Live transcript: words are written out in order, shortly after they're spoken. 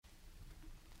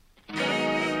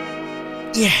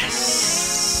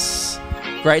Yes!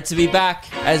 Great to be back,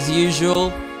 as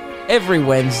usual, every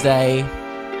Wednesday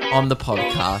on the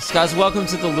podcast. Guys, welcome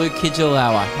to the Luke Kidgell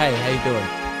Hour. Hey, how you doing?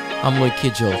 I'm Luke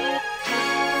Kidgell.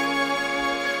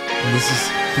 And this is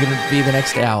going to be the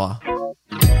next hour.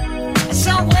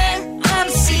 Somewhere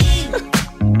unseen.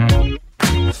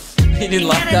 You didn't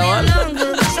like that one?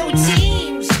 So it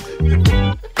seems.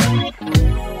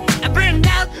 I burned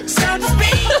out, so to speak.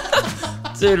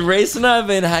 Dude, Reese and I have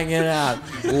been hanging out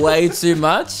way too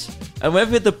much. And we've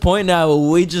hit the point now where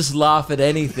we just laugh at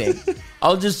anything.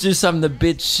 I'll just do something a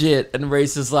bit shit, and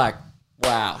Reese is like,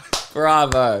 wow,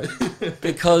 bravo,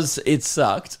 because it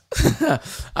sucked.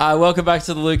 Welcome back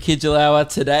to the Luke Kidgell Hour.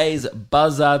 Today's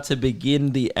buzzer to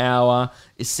begin the hour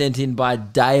is sent in by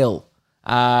Dale.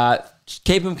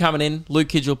 Keep them coming in,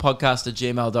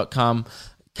 lukekidgellpodcast@gmail.com.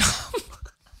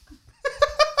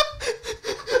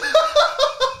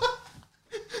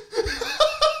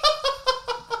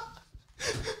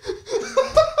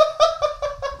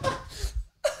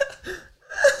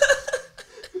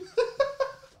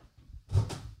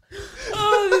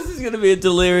 Going to be a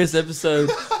delirious episode.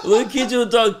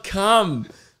 LukeKidgell.com.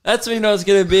 That's when you know it's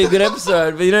going to be a good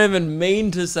episode, but you don't even mean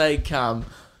to say come.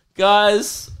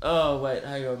 Guys, oh wait,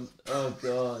 hang on. Oh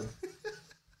god.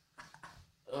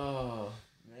 Oh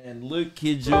man,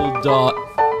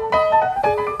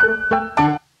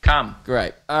 LukeKidgell.com.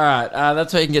 Great. Alright,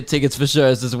 that's where you can get tickets for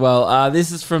shows as well.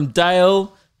 This is from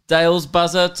Dale. Dale's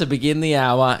buzzer to begin the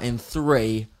hour in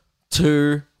 3,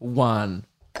 2, 1.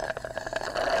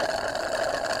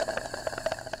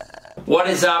 What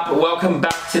is up? Welcome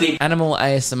back to the Animal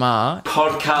ASMR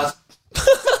podcast.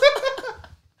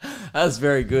 That's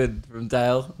very good from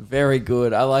Dale. Very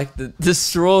good. I like the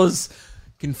straws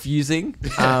confusing.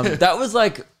 That was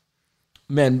like,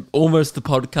 man, almost the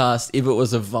podcast if it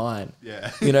was a Vine.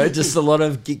 Yeah. You know, just a lot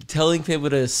of telling people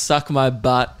to suck my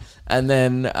butt and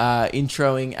then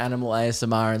introing Animal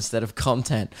ASMR instead of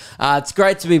content. It's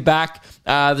great to be back.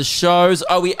 The shows,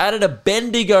 we added a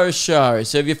Bendigo show.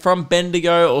 So if you're from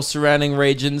Bendigo or surrounding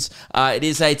regions, it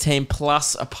is 18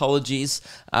 plus. Apologies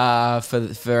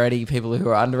for any people who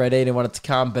are under 18 and wanted to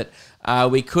come, but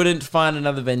we couldn't find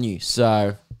another venue.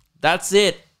 So that's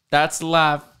it. That's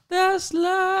life. That's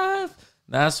life.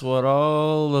 That's what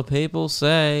all the people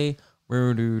say.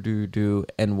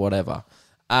 And whatever.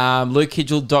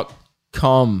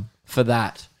 LukeKidgell.com for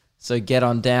that. So get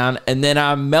on down. And then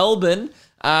Melbourne,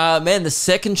 man, the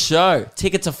second show.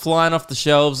 Tickets are flying off the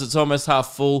shelves. It's almost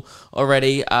half full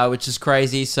already, which is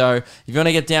crazy. So if you want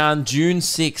to get down, June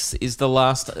 6th is the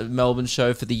last Melbourne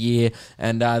show for the year.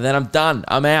 And then I'm done.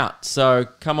 I'm out. So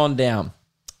come on down.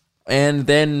 And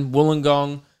then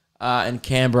Wollongong and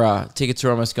Canberra. Tickets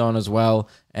are almost gone as well.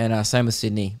 And same with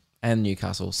Sydney and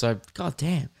Newcastle. So,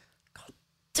 goddamn,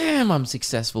 I'm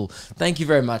successful. Thank you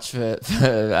very much for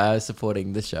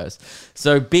supporting the shows.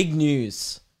 So, big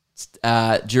news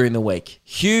during the week.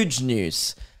 Huge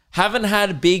news. Haven't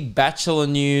had big Bachelor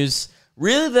news,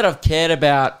 really, that I've cared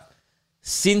about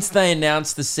since they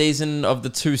announced the season of the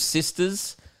Two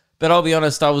Sisters. But I'll be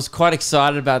honest, I was quite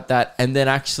excited about that and then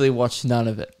actually watched none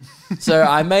of it. So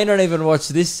I may not even watch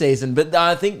this season, but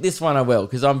I think this one I will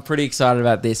because I'm pretty excited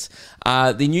about this.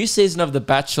 The new season of The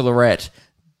Bachelorette,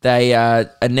 they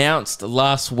announced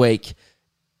last week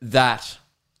that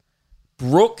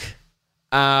Brooke,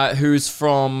 who's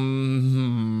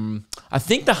from, I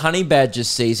think the Honey Badger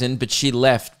season, but she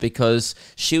left because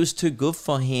she was too good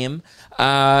for him.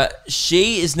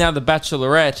 She is now The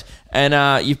Bachelorette,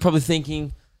 and you're probably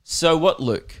thinking, so what,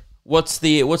 Luke? What's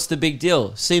the big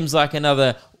deal? Seems like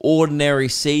another ordinary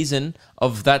season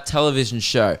of that television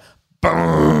show.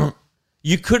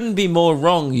 You couldn't be more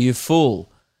wrong, you fool.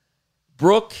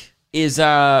 Brooke is,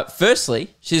 firstly,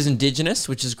 she's Indigenous,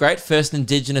 which is great. First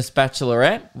Indigenous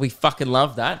Bachelorette. We fucking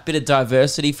love that. Bit of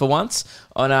diversity for once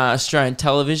on Australian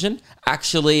television.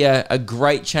 Actually, a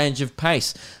great change of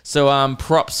pace. So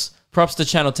props to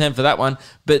Channel 10 for that one.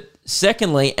 But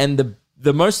secondly, and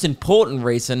the most important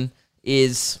reason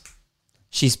is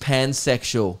she's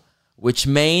pansexual, which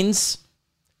means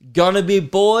gonna be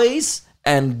boys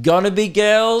and gonna be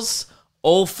girls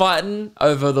all fighting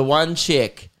over the one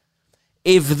chick.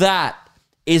 If that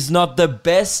is not the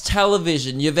best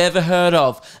television you've ever heard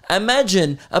of,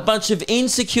 imagine a bunch of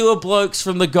insecure blokes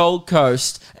from the Gold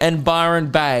Coast and Byron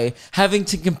Bay having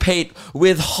to compete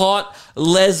with hot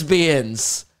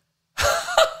lesbians.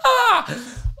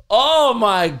 Oh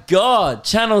my God,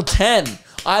 Channel 10.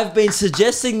 I've been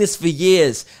suggesting this for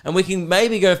years, and we can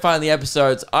maybe go find the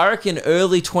episodes. I reckon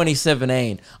early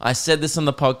 2017, I said this on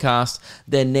the podcast,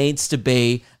 there needs to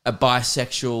be a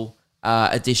bisexual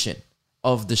edition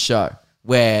of the show.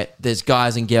 where there's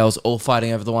guys and girls all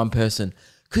fighting over the one person.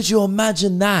 Could you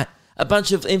imagine that? A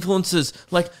bunch of influencers,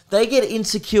 like, they get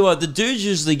insecure. The dudes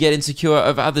usually get insecure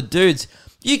over other dudes.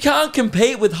 You can't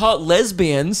compete with hot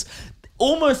lesbians.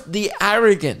 Almost the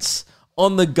arrogance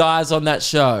on the guys on that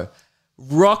show.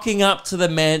 Rocking up to the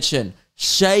mansion,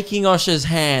 shaking Osher's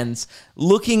hands,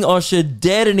 looking Osher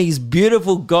dead in his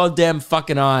beautiful goddamn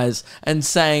fucking eyes and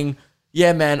saying,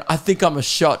 yeah, man, I think I'm a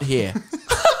shot here.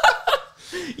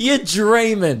 You're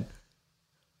dreaming.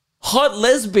 Hot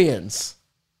lesbians.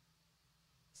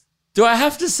 Do I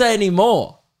have to say any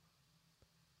more?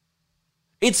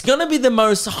 It's going to be the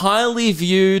most highly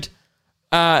viewed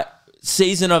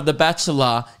season of The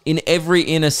Bachelor in every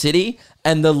inner city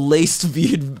and the least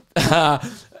viewed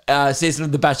season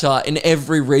of The Bachelor in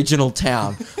every regional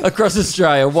town across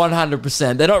Australia,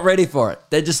 100%. They're not ready for it.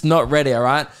 They're just not ready, all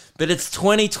right? But it's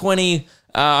 2020.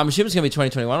 I'm assuming it's going to be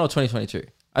 2021 or 2022.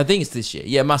 I think it's this year.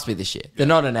 Yeah, it must be this year. They're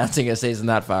not announcing a season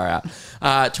that far out.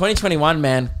 2021,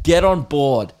 man, get on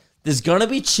board. There's going to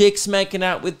be chicks making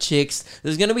out with chicks.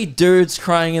 There's going to be dudes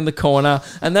crying in the corner.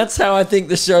 And that's how I think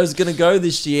the show's going to go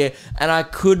this year. And I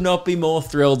could not be more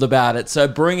thrilled about it. So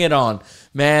bring it on.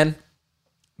 Man,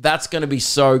 that's going to be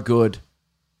so good.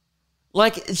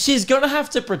 Like, she's going to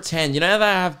have to pretend. You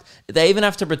know, they even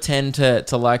have to pretend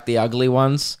to like the ugly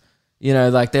ones. You know,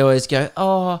 like, they always go,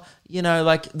 oh, you know,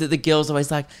 like, the girls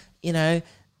always like, you know,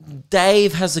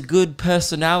 Dave has a good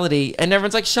personality, and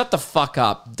everyone's like, shut the fuck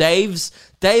up. Dave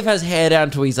has hair down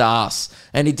to his ass,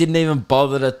 and he didn't even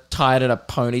bother to tie it in a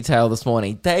ponytail this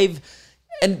morning.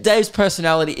 Dave's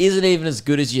personality isn't even as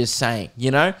good as you're saying, you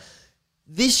know?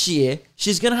 This year,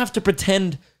 she's going to have to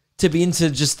pretend to be into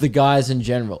just the guys in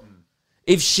general.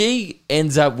 If she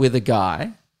ends up with a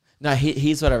guy, now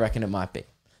here's what I reckon it might be.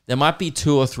 There might be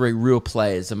 2 or 3 real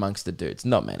players amongst the dudes.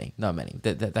 Not many.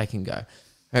 They can go.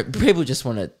 People just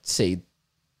want to see,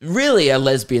 really, a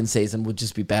lesbian season would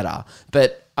just be better.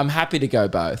 But I'm happy to go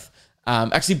both.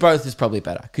 Actually, both is probably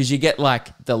better because you get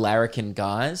like the larrikin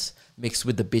guys mixed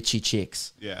with the bitchy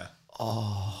chicks. Yeah.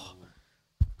 Oh,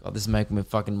 God, this is making me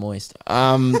fucking moist.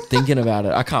 Thinking about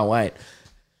it. I can't wait.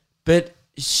 But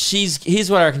here's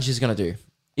what I reckon she's going to do.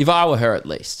 If I were her, at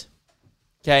least.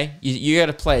 Okay? You got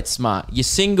to play it smart. You're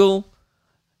single.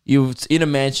 You're in a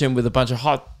mansion with a bunch of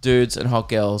hot dudes and hot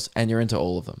girls, and you're into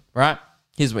all of them, right?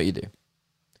 Here's what you do.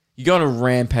 You go on a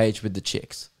rampage with the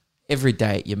chicks. Every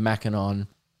date, you're macking on.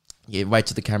 You wait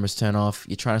till the cameras turn off.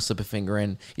 You're trying to slip a finger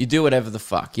in. You do whatever the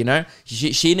fuck, you know?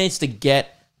 She needs to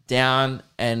get down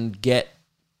and get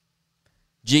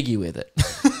jiggy with it.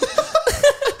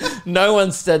 No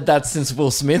one said that since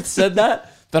Will Smith said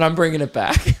that, but I'm bringing it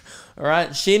back. All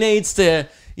right? She needs to...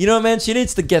 You know what, man? She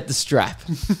needs to get the strap.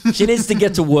 She needs to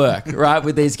get to work, right,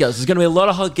 with these girls. There's going to be a lot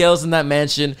of hot girls in that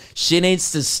mansion. She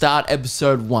needs to start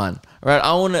episode 1, all right?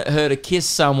 I want her to kiss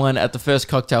someone at the first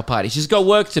cocktail party. She's got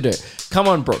work to do. Come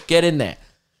on, Brooke, get in there.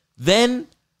 Then,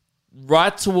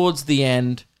 right towards the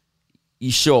end,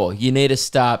 you need to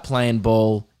start playing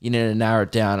ball. You need to narrow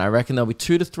it down. I reckon there'll be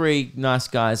 2 to 3 nice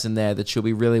guys in there that she'll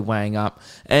be really weighing up.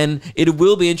 And it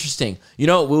will be interesting. You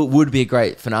know, it would be a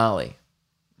great finale.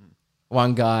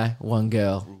 1 guy, 1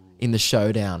 girl in the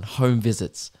showdown, home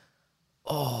visits.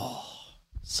 Oh,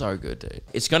 so good, dude.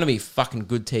 It's going to be fucking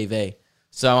good TV.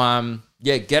 So,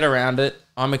 yeah, get around it.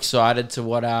 I'm excited to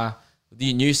what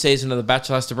the new season of The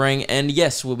Bachelor has to bring. And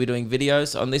yes, we'll be doing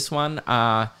videos on this one.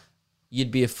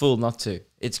 You'd be a fool not to.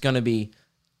 It's going to be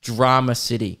Drama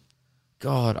City.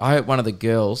 God, I hope one of the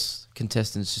girls,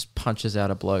 contestants, just punches out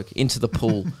a bloke into the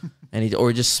pool. And he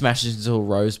just smashes into a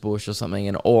rose bush or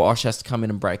something, or Osh has to come in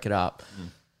and break it up.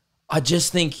 I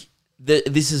just think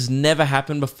that this has never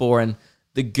happened before, and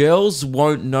the girls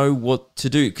won't know what to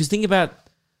do. Because think about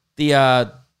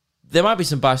there might be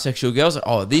some bisexual girls.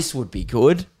 Oh, this would be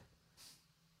good.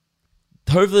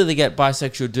 Hopefully they get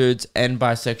bisexual dudes and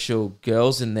bisexual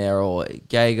girls in there, or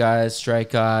gay guys, straight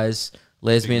guys,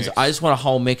 lesbians. I just want a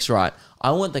whole mix, right?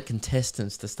 I want the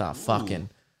contestants to start fucking.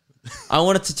 I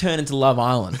want it to turn into Love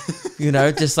Island, you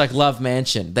know, just like Love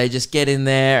Mansion. They just get in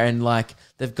there and like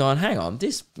they've gone, hang on,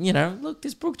 this, you know, look,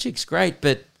 this Brooke chick's great,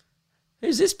 but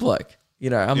who's this bloke? You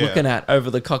know, I'm looking at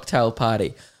over the cocktail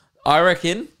party. I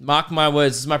reckon, mark my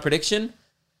words, this is my prediction,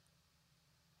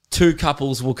 2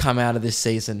 couples will come out of this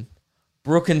season.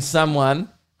 Brooke and someone,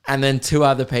 and then 2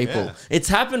 other people. Yeah. It's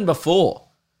happened before,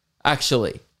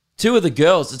 actually. 2 of the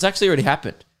girls, it's actually already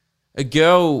happened.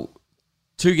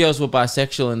 2 girls were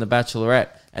bisexual in The Bachelorette,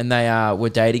 and they were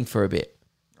dating for a bit.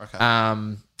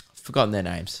 Okay. Forgotten their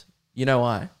names. You know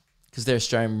why? Because they're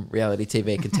Australian reality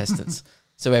TV contestants.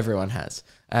 So everyone has.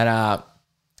 And,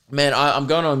 man, I'm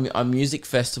going on a music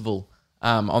festival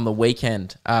on the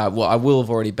weekend. Well, I will have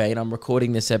already been. I'm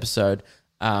recording this episode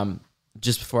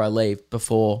just before I leave,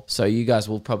 so you guys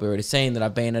will probably already seen that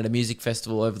I've been at a music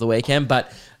festival over the weekend.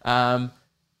 But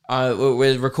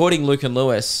we're recording Luke and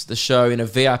Lewis, the show, in a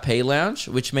VIP lounge,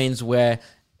 which means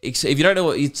if you don't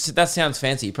know that sounds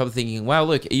fancy, you're probably thinking, wow,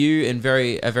 Luke, are you a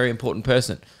very important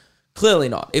person? Clearly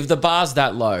not. If the bar's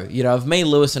that low, if me,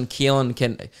 Lewis, and Keelan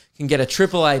can get a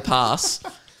AAA pass,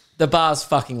 the bar's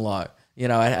fucking low,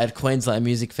 at Queensland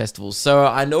music festivals. So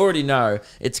I already know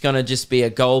it's going to just be a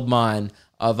gold mine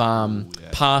of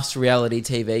past reality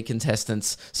TV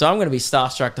contestants. So I'm going to be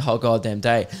starstruck the whole goddamn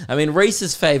day. I mean,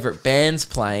 Reese's favourite band's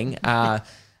playing,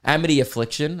 Amity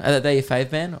Affliction. Are they your fave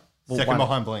band? Second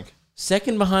behind Blink.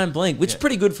 Second behind Blink, which is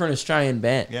pretty good for an Australian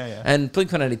band. Yeah. And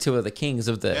Blink-182 are the kings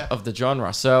of the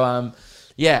genre. So,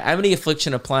 Amity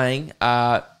Affliction are playing.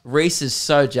 Reese is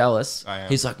so jealous. I am.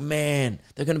 He's like, man,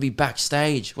 they're going to be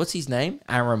backstage. What's his name?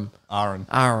 Aram.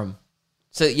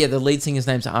 So, the lead singer's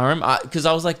name's Aram. Because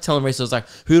I was like telling Reese, I was like,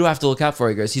 who do I have to look out for?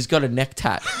 He goes, he's got a neck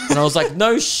tat. And I was like,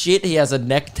 no shit, he has a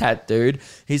neck tat, dude.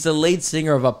 He's the lead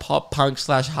singer of a pop punk /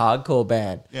 hardcore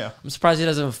band. Yeah. I'm surprised he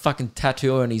doesn't have a fucking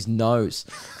tattoo on his nose.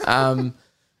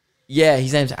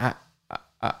 His name's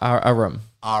Aram.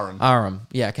 Aram.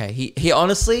 Yeah, okay. He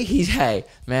honestly, hey,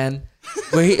 man,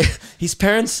 his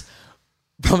parents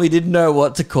probably didn't know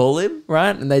what to call him,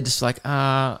 right? And they just like,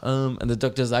 and the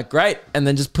doctor's like, great, and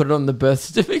then just put it on the birth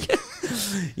certificate.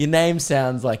 Your name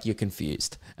sounds like you're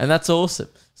confused, and that's awesome.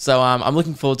 So I'm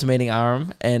looking forward to meeting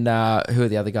Aram, and who are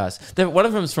the other guys? One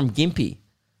of them's from Gympie.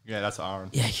 Yeah, that's Aaron.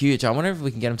 Yeah, huge. I wonder if we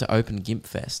can get him to open Gimp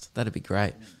Fest. That'd be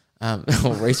great.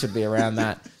 Or Reese would be around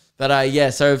that. But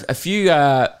so a few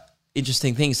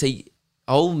interesting things. See,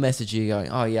 I'll message you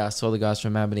going, oh yeah, I saw the guys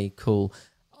from Amity, cool.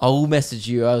 I'll message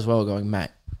you as well going, mate,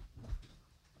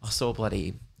 I saw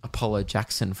bloody Apollo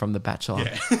Jackson from The Bachelor.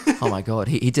 Yeah. Oh my God,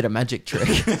 he did a magic trick.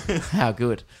 How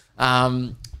good.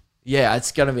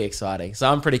 It's going to be exciting.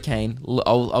 So I'm pretty keen.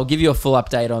 I'll give you a full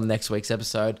update on next week's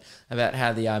episode about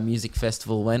how the music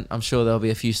festival went. I'm sure there'll be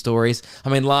a few stories. I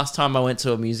mean, last time I went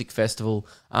to a music festival,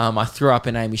 I threw up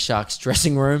in Amy Shark's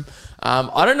dressing room.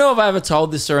 I don't know if I ever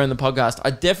told this story in the podcast. I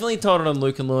definitely told it on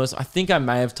Luke and Lewis. I think I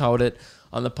may have told it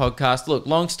on the podcast. Look,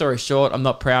 long story short, I'm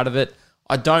not proud of it.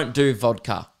 I don't do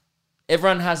vodka.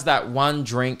 Everyone has that one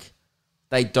drink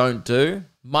they don't do.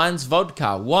 Mine's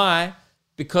vodka. Why?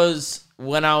 Because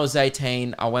when I was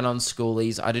 18, I went on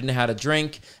schoolies. I didn't know how to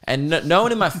drink, and no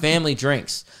one in my family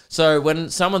drinks. So when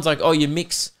someone's like, oh, you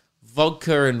mix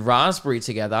vodka and raspberry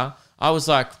together, I was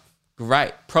like,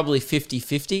 great, probably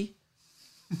 50-50.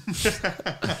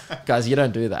 Guys, you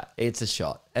don't do that. It's a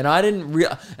shot. And I didn't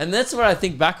and that's what I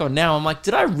think back on now. I'm like,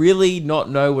 did I really not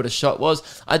know what a shot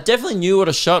was? I definitely knew what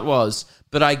a shot was,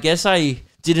 but I guess I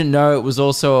didn't know it was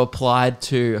also applied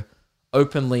to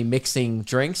openly mixing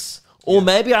drinks. Or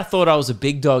maybe I thought I was a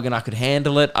big dog and I could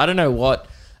handle it. I don't know what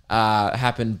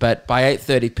happened, but by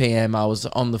 8:30 p.m. I was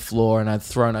on the floor and I'd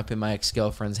thrown up in my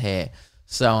ex-girlfriend's hair.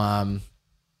 So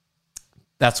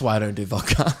that's why I don't do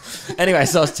vodka. Anyway,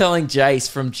 so I was telling Jace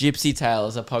from Gypsy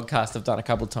Tales, a podcast I've done a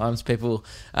couple of times. People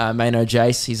may know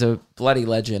Jace. He's a bloody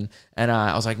legend. And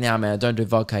I was like, nah, man, I don't do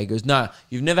vodka. He goes, no,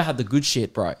 you've never had the good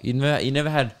shit, bro. You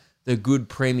never had the good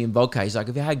premium vodka. He's like,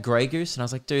 have you had Grey Goose? And I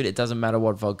was like, dude, it doesn't matter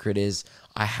what vodka it is.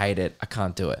 I hate it. I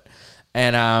can't do it.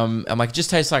 And I'm like, it just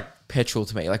tastes like petrol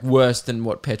to me, like worse than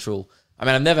what petrol. I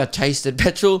mean, I've never tasted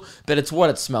petrol, but it's what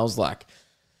it smells like.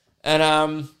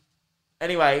 And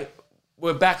anyway,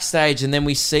 we're backstage, and then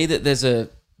we see that there's a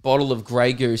bottle of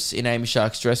Grey Goose in Amy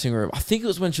Shark's dressing room. I think it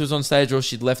was when she was on stage or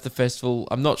she'd left the festival.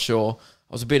 I'm not sure.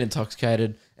 I was a bit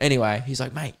intoxicated. Anyway, he's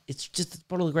like, mate, it's just a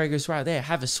bottle of Grey Goose right there.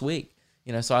 Have a swig.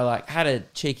 So I had a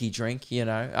cheeky drink, and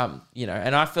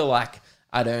I feel like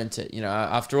I'd earned it.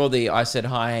 After all the I Said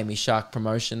Hi Amy Shark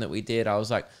promotion that we did, I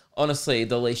was like, honestly,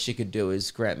 the least she could do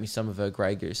is grant me some of her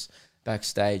Grey Goose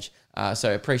backstage.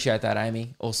 So appreciate that,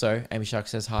 Amy. Also, Amy Shark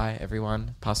says hi,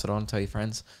 everyone. Pass it on, tell your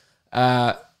friends.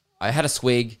 I had a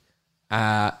swig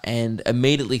and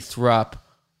immediately threw up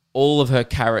all of her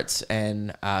carrots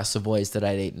and Savoys that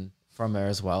I'd eaten from her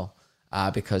as well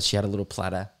because she had a little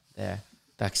platter there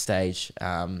backstage.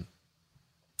 They're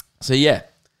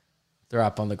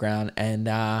up on the ground, and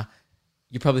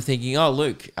you're probably thinking, oh,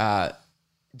 Luke,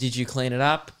 did you clean it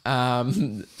up?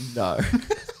 No.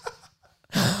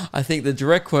 I think the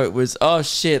direct quote was, oh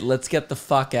shit, let's get the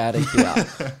fuck out of here.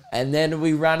 And then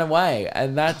we ran away,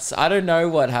 and I don't know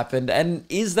what happened. And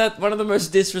is that one of the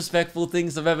most disrespectful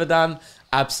things I've ever done?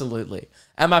 Absolutely.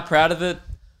 Am I proud of it?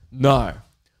 No.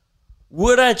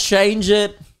 Would I change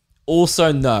it?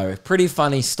 Also no. Pretty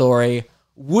funny story.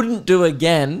 Wouldn't do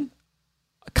again.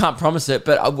 I can't promise it,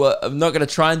 but I'm not going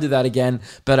to try and do that again.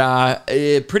 But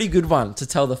a pretty good one to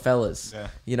tell the fellas. Yeah.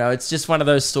 You know, it's just one of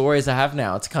those stories I have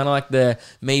now. It's kind of like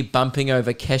me bumping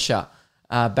over Kesha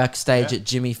backstage at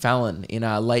Jimmy Fallon in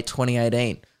late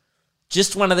 2018.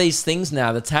 Just one of these things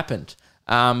now that's happened.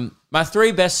 My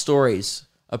 3 best stories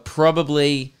are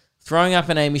probably throwing up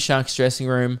in Amy Shark's dressing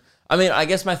room. I mean, I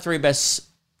guess my 3 best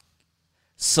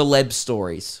celeb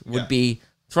stories would be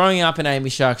throwing up in Amy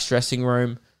Shark's dressing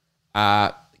room,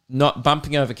 not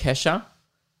bumping over Kesha,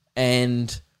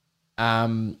 and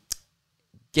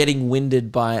getting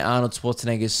winded by Arnold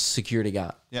Schwarzenegger's security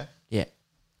guard. Yeah. Yeah.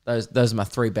 Those are my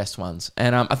 3 best ones.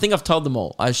 And I think I've told them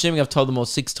all. I'm assuming I've told them all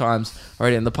 6 times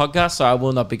already in the podcast, so I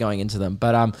will not be going into them.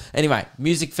 But anyway,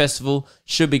 music festival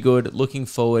should be good. Looking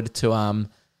forward to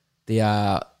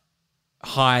the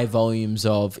high volumes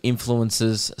of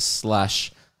influencers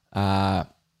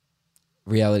 /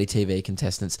 reality TV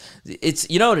contestants. It's,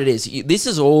 you know what it is? This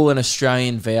is all an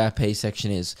Australian VIP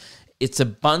section is. It's a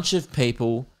bunch of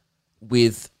people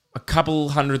with a couple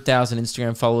 100,000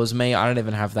 Instagram followers. Me, I don't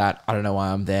even have that. I don't know why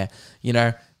I'm there. You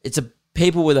know, it's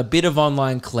people with a bit of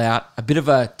online clout, a bit of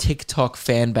a TikTok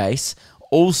fan base,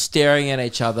 all staring at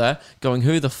each other, going,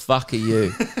 "Who the fuck are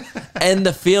you?" And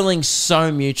the feeling's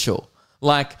so mutual.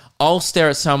 Like, I'll stare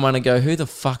at someone and go, "Who the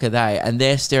fuck are they?" And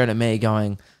they're staring at me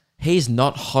going, "He's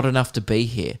not hot enough to be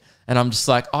here." And I'm just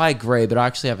like, I agree, but I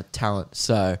actually have a talent.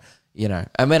 So, you know,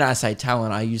 and when I say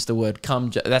talent, I use the word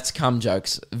that's cum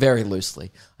jokes very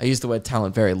loosely. I use the word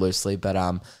talent very loosely, but,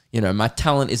 you know, my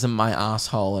talent isn't my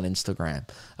asshole on Instagram.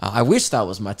 I wish that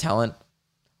was my talent.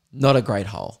 Not a great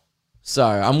hole. So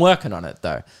I'm working on it,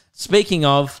 though. Speaking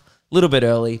of, a little bit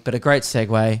early, but a great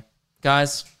segue.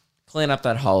 Guys, clean up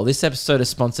that hole. This episode is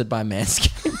sponsored by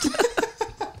Manscaped.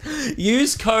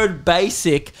 Use code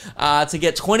BASIC to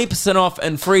get 20% off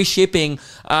and free shipping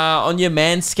on your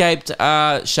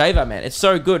Manscaped shaver, man. It's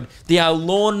so good. The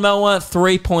Lawnmower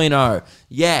 3.0.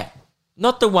 Yeah,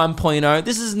 not the 1.0.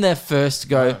 This isn't their first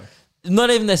go. No. Not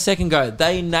even their second go.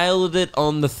 They nailed it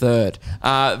on the third.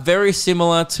 Very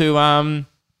similar to,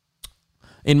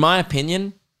 in my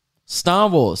opinion, Star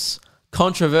Wars.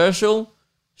 Controversial?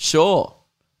 Sure.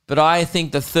 But I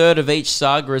think the third of each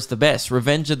saga is the best.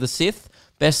 Revenge of the Sith,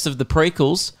 best of the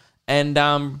prequels, and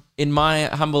in my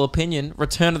humble opinion,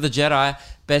 Return of the Jedi,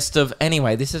 best of...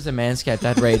 Anyway, this is a Manscaped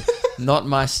ad read, not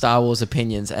my Star Wars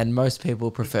opinions, and most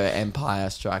people prefer Empire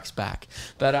Strikes Back.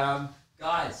 But,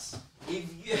 guys,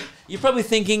 you're probably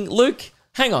thinking, Luke,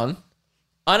 hang on,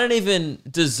 I don't even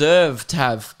deserve to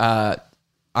have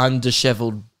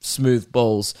undisheveled, smooth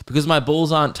balls because my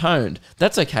balls aren't toned.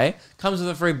 That's okay. Comes with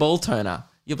a free ball toner.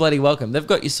 You're bloody welcome. They've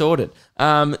got you sorted.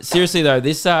 Seriously, though,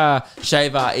 this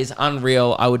shaver is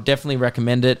unreal. I would definitely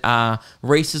recommend it.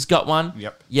 Reese has got one.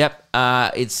 Yep.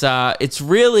 It's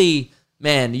really,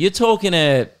 man, you're talking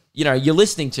to, you know, you're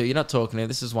listening to, you're not talking to,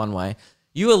 this is one way.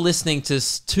 You are listening to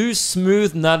 2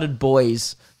 smooth-nutted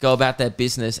boys go about their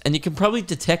business, and you can probably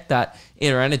detect that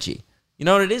in their energy. You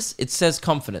know what it is? It says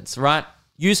confidence, right?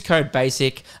 Use code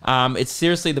BASIC. It's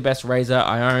seriously the best razor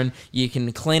I own. You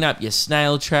can clean up your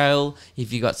snail trail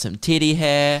if you got some titty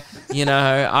hair. You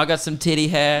know, I got some titty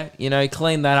hair. You know,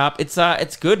 clean that up.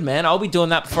 It's good, man. I'll be doing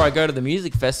that before I go to the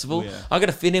music festival. Yeah. I got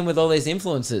to fit in with all these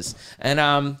influencers. And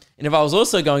if I was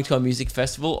also going to a music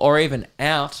festival or even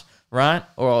out, right,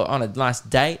 or on a nice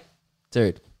date,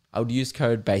 dude, I would use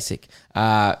code BASIC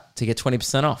to get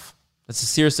 20% off. It's a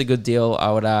seriously good deal.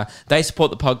 I would. They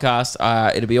support the podcast.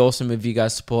 It'd be awesome if you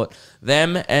guys support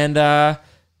them. And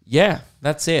yeah,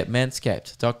 that's it.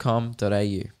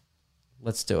 Manscaped.com.au.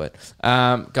 Let's do it.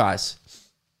 Guys,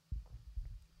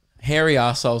 hairy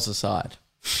arseholes aside,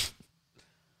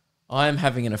 I am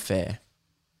having an affair.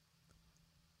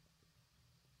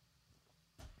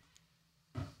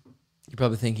 You're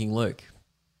probably thinking, Luke,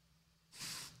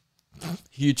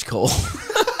 huge call.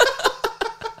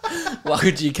 Why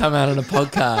would you come out on a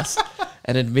podcast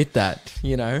and admit that?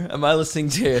 You know, am I listening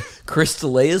to Chris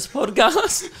D'Elia's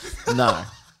podcast?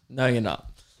 No, you're not.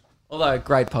 Although,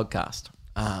 great podcast.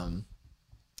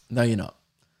 No, you're not.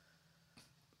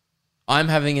 I'm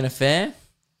having an affair,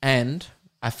 and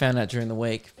I found out during the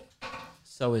week,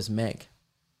 so is Meg.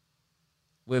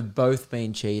 We've both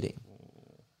been cheating.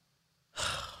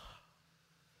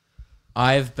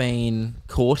 I've been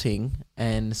courting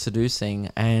and seducing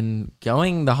and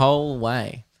going the whole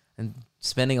way and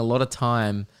spending a lot of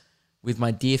time with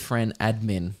my dear friend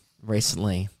Admin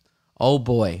recently. Oh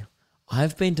boy,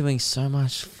 I've been doing so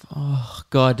much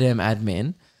goddamn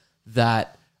admin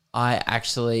that I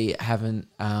actually haven't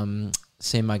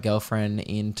seen my girlfriend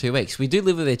in 2 weeks. We do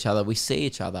live with each other. We see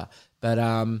each other, but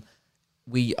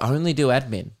we only do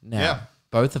admin now. Yeah.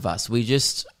 both of us. We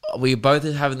both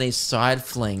are having these side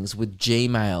flings with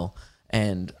Gmail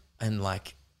and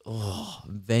like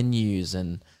venues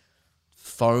and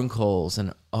phone calls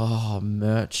and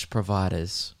merch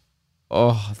providers.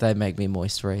 Oh, they make me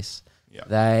moist, Reese. Yeah.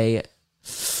 They.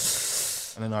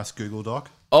 And a nice Google Doc.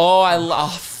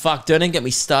 Fuck! Don't even get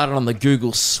me started on the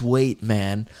Google Suite,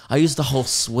 man. I use the whole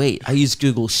suite. I use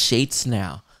Google Sheets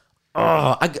now.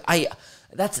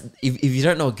 That's if you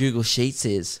don't know what Google Sheets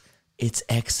is, it's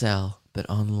Excel but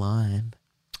online.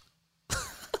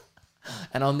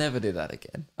 And I'll never do that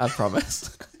again. I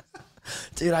promise.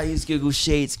 Dude, I use Google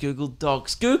Sheets, Google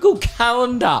Docs, Google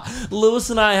Calendar. Lewis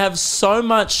and I have so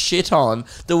much shit on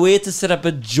that we had to set up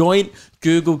a joint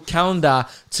Google Calendar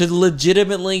to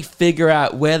legitimately figure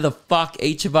out where the fuck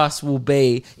each of us will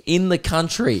be in the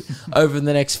country over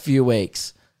the next few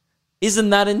weeks. Isn't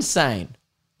that insane?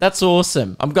 That's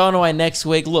awesome. I'm going away next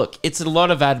week. Look, it's a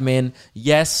lot of admin.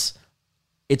 Yes,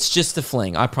 it's just a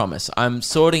fling, I promise. I'm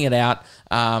sorting it out.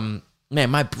 Man,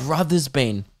 my brother's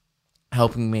been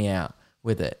helping me out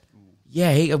with it.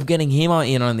 Yeah, I'm getting him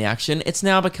in on the action. It's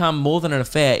now become more than an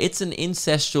affair. It's an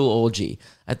incestual orgy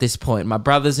at this point. My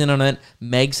brother's in on it.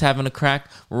 Meg's having a crack.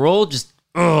 We're all just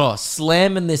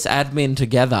slamming this admin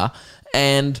together.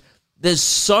 And there's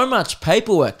so much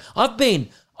paperwork.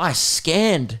 I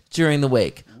scanned during the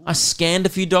week. I scanned a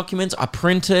few documents. I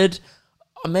printed.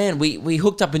 Oh, man, we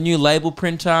hooked up a new label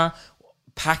printer,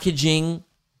 packaging,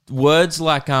 words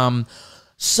like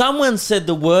someone said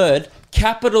the word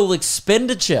capital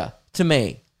expenditure to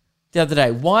me the other day.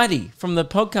 Whitey from the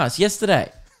podcast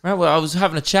yesterday, right? Well, I was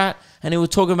having a chat and he was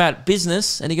talking about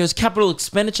business and he goes, capital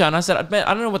expenditure. And I said,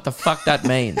 I don't know what the fuck that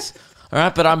means. All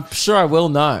right. But I'm sure I will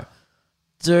know.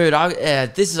 Dude,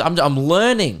 I'm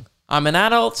learning. I'm an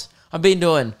adult. I've been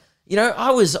doing,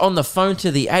 I was on the phone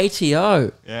to the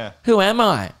ATO. Yeah. Who am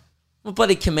I? I'm a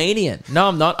bloody comedian. No,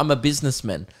 I'm not. I'm a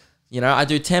businessman. I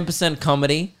do 10%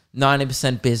 comedy,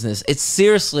 90% business. It's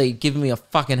seriously giving me a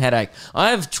fucking headache.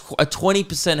 I have a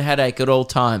 20% headache at all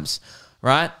times,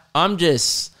 right? I'm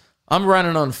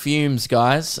running on fumes,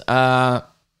 guys. But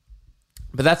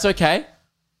that's okay.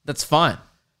 That's fine.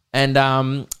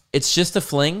 And it's just a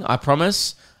fling, I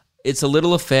promise. It's a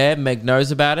little affair. Meg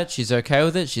knows about it. She's okay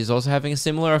with it. She's also having a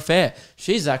similar affair.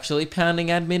 She's actually pounding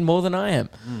admin more than I am.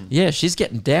 Yeah, she's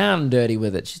getting down and dirty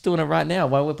with it. She's doing it right now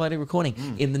while we're bloody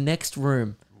recording in the next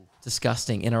room.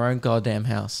 Disgusting. In her own goddamn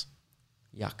house.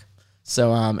 Yuck.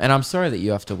 So, and I'm sorry that you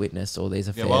have to witness all these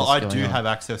affairs. Yeah, well, I do have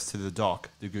access to the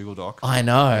doc, the Google Doc. I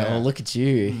know. Yeah. Oh, look at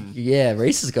you. Yeah,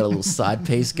 Reese has got a little side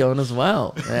piece going as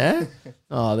well. Yeah.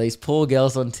 Oh, these poor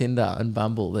girls on Tinder and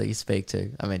Bumble that you speak to.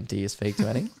 I mean, do you speak to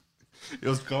any? It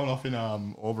was going off in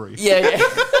Albury. Yeah.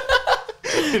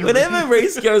 Whenever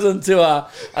Reese goes on tour,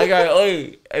 I go, oh,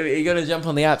 are you going to jump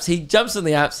on the apps? He jumps on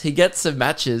the apps. He gets some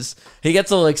matches. He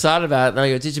gets all excited about it. And I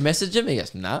go, did you message him? He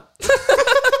goes, nah.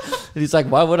 And he's like,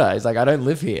 why would I? He's like, I don't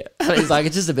live here. And he's like,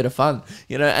 it's just a bit of fun.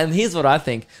 And here's what I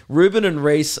think. Ruben and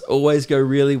Reese always go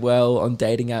really well on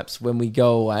dating apps when we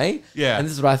go away. Yeah. And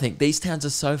this is what I think. These towns are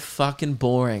so fucking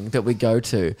boring that we go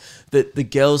to that the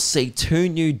girls see two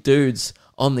new dudes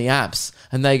on the apps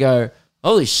and they go,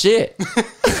 holy shit,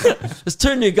 there's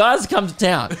two new guys come to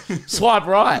town. Swipe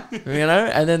right,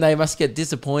 and then they must get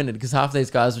disappointed because half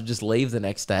these guys would just leave the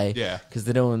next day. Yeah. Because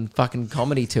they're doing fucking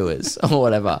comedy tours or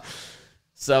whatever.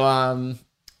 So,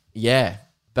 yeah,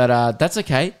 but that's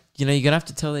okay. You're going to have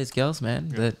to tell these girls, man,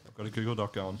 that I've got a Google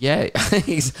Doc going. Yeah.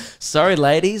 Sorry,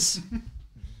 ladies.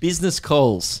 Business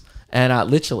calls. And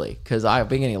literally, because I've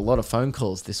been getting a lot of phone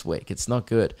calls this week. It's not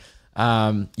good.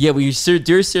 Yeah, we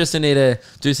do seriously need to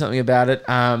do something about it.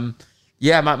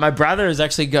 Yeah, my brother is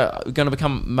actually going to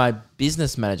become my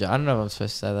business manager. I don't know if I'm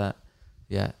supposed to say that.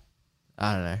 Yeah.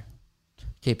 I don't know.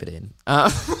 Keep it in.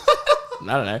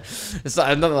 I don't know. It's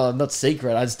not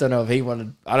secret. I just don't know if he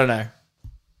wanted. I don't know.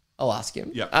 I'll ask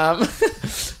him. Yeah.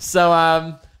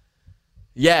 So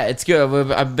yeah, it's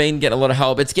good. I've been getting a lot of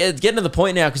help. It's getting to the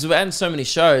point now because we've had so many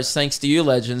shows, thanks to you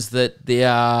legends, that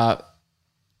the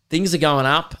things are going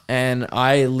up, and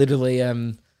I literally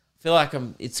feel like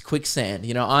it's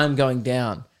quicksand. I'm going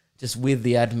down just with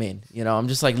the admin. I'm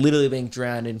just like literally being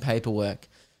drowned in paperwork.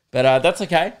 But that's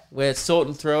okay. We're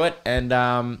sorting through it, and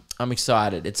I'm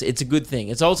excited. It's a good thing.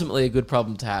 It's ultimately a good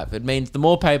problem to have. It means the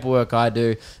more paperwork I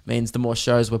do means the more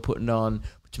shows we're putting on,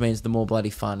 which means the more bloody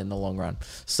fun in the long run.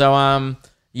 So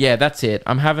yeah, that's it.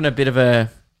 I'm having a bit of a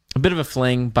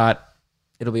fling, but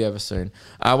it'll be over soon.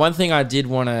 One thing I did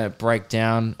want to break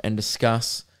down and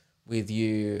discuss with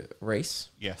you, Reese.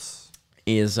 Yes.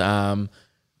 Is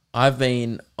I've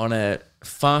been on a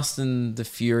Fast and the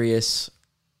Furious.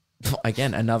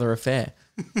 Again, another affair.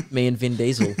 me and Vin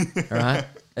Diesel, all right?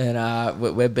 And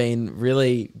we've been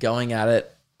really going at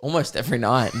it almost every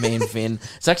night, me and Vin.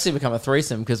 It's actually become a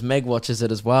threesome because Meg watches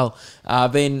it as well.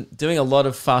 I've been doing a lot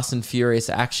of Fast and Furious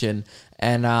action,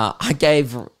 and I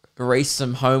gave Reese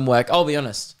some homework. I'll be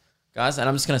honest, guys, and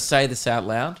I'm just going to say this out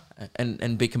loud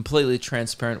and be completely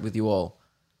transparent with you all.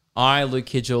 I, Luke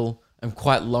Kidgell, am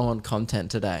quite low on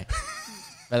content today.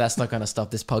 But that's not going to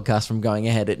stop this podcast from going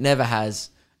ahead. It never has,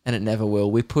 and it never will.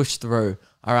 We push through,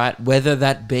 all right? Whether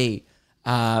that be,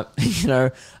 a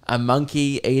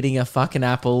monkey eating a fucking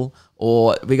apple,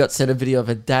 or we got sent a video of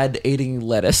a dad eating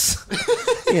lettuce.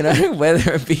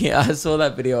 Whether it be, I saw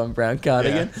that video on Brown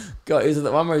Cardigan. Yeah. God, is it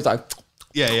the one where he's like...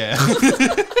 Yeah.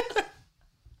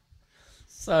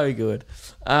 So good.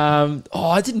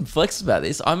 I didn't flex about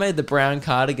this. I made the Brown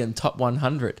Cardigan top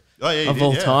 100 of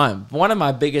all time. One of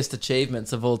my biggest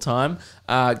achievements of all time.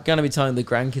 Going to be telling the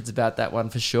grandkids about that one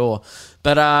for sure.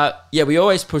 But we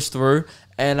always push through.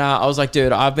 And I was like,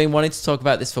 dude, I've been wanting to talk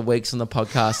about this for weeks on the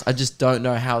podcast. I just don't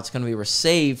know how it's going to be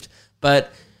received.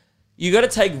 But you got to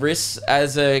take risks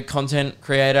as a content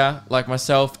creator like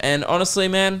myself. And honestly,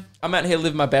 man, I'm out here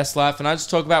living my best life, and I just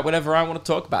talk about whatever I want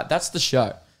to talk about. That's the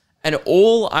show. And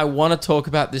all I want to talk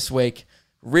about this week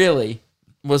really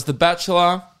was The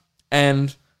Bachelor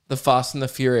and The Fast and the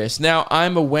Furious. Now,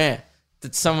 I'm aware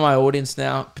that some of my audience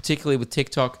now, particularly with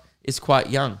TikTok, is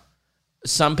quite young.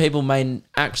 Some people may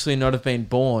actually not have been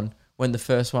born when the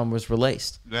first one was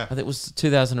released. Yeah. I think it was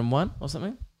 2001 or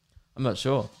something. I'm not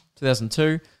sure.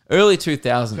 2002. Early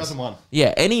 2000s. 2001.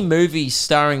 Yeah, any movie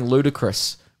starring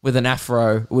Ludacris with an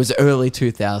afro was early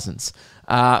 2000s.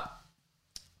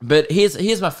 But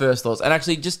here's my first thoughts. And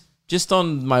actually, just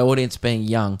on my audience being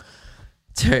young.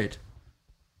 Dude,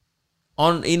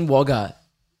 in Wagga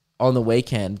on the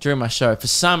weekend during my show, for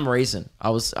some reason,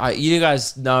 you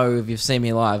guys know if you've seen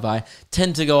me live, I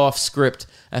tend to go off script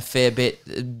a fair bit,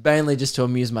 mainly just to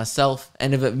amuse myself.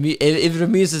 And if it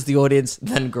amuses the audience,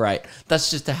 then great.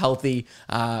 That's just a healthy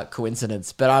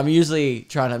coincidence. But I'm usually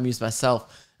trying to amuse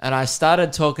myself. And I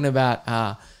started talking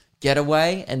about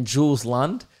Getaway and Jules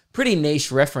Lund. Pretty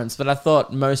niche reference, but I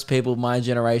thought most people my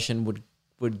generation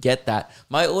would get that.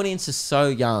 My audience is so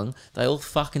young, they all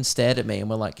fucking stared at me and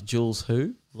were like, Jules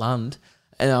who? Lund.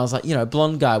 And I was like,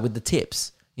 blonde guy with the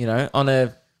tips, on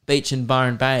a beach in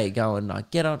Byron Bay going like,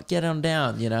 get on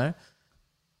down,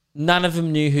 None of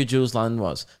them knew who Jules Lund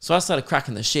was. So I started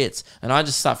cracking the shits and I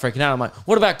just start freaking out. I'm like,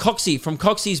 what about Coxie from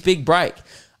Coxie's Big Break?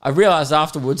 I realised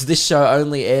afterwards this show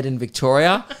only aired in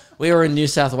Victoria. We were in New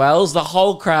South Wales. The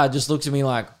whole crowd just looked at me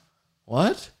like,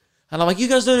 what? And I'm like, you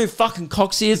guys don't know who fucking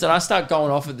Coxie is? And I start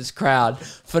going off at this crowd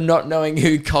for not knowing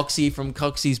who Coxie from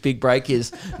Coxie's Big Break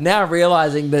is. Now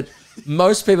realizing that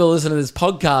most people listening to this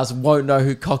podcast won't know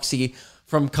who Coxie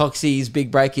from Coxie's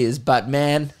Big Break is. But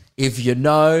man, if you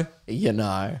know, you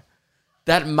know.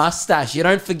 That mustache, you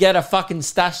don't forget a fucking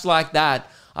stash like that.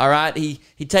 All right?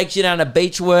 He takes you down to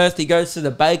Beechworth. He goes to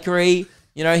the bakery.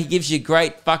 He gives you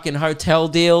great fucking hotel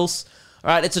deals. All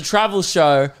right, it's a travel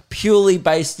show purely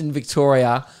based in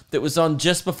Victoria that was on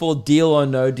just before Deal or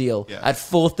No Deal at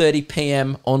 4:30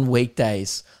 p.m. on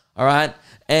weekdays. All right,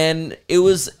 and it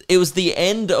was the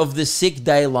end of the sick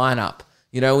day lineup.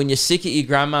 When you're sick at your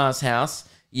grandma's house,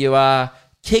 you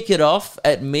kick it off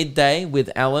at midday with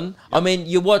Alan. Yep. I mean,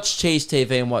 you watch Cheese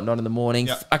TV and whatnot in the morning.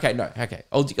 Yep. Okay.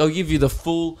 I'll give you the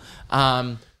full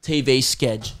TV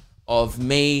sketch of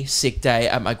me sick day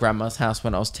at my grandma's house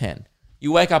when I was 10.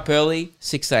 You wake up early,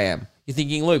 6 a.m. You're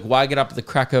thinking, Luke, why get up at the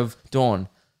crack of dawn?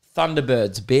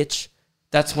 Thunderbirds, bitch.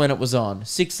 That's when it was on.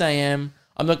 6 a.m.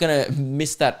 I'm not going to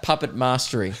miss that puppet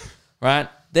mastery, right?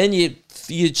 Then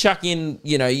you chuck in,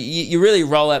 you really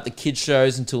roll out the kids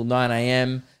shows until 9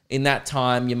 a.m. In that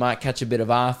time, you might catch a bit of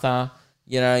Arthur.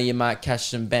 You might catch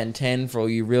some Ben 10 for all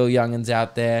you real youngins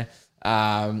out there.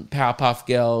 Powerpuff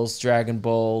Girls, Dragon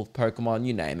Ball, Pokemon,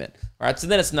 you name it. All right, so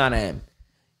then it's 9 a.m.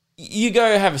 You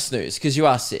go have a snooze because you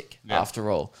are sick after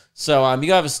all. So you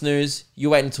go have a snooze. You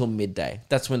wait until midday.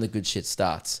 That's when the good shit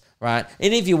starts, right?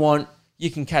 And if you want, you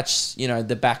can catch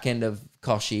the back end of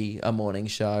Koshi, a morning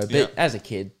show. But as a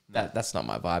kid, that's not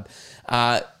my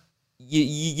vibe.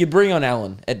 You bring on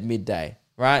Ellen at midday,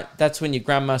 right? That's when your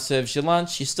grandma serves you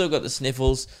lunch. You still got the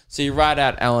sniffles, so you ride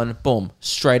out Ellen. Boom,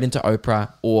 straight into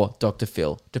Oprah or Dr.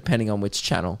 Phil, depending on which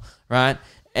channel, right?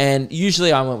 And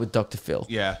usually I went with Dr. Phil.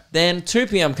 Yeah. Then 2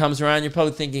 p.m. comes around. You're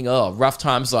probably thinking, oh, rough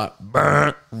times like,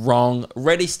 wrong.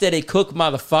 Ready, steady, cook,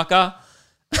 motherfucker.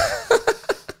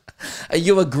 Are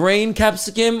you a green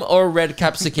capsicum or a red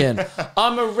capsicum?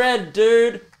 I'm a red,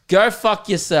 dude. Go fuck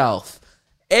yourself.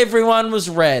 Everyone was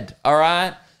red, all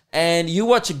right? And you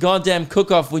watch a goddamn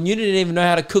cook-off when you didn't even know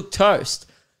how to cook toast.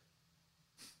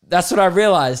 That's what I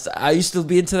realized. I used to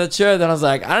be into that show. Then I was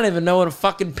like, I don't even know what a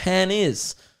fucking pan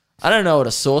is. I don't know what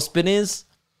a saucepan is.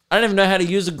 I don't even know how to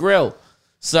use a grill.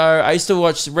 So I used to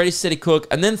watch Ready, Steady, Cook.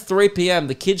 And then 3 p.m.,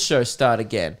 the kids show start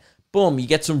again. Boom, you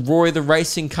get some Roy the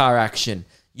racing car action.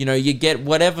 You know, you get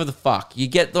whatever the fuck. You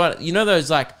get, you know those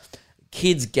like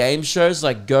kids game shows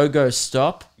like Go Go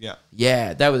Stop? Yeah.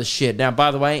 Yeah, that was the shit. Now,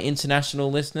 by the way,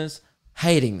 international listeners,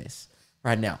 hating this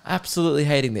right now. Absolutely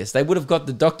hating this. They would have got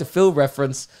the Dr. Phil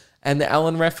reference and the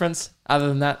Ellen reference. Other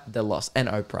than that, they're lost. And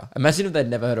Oprah. Imagine if they'd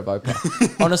never heard of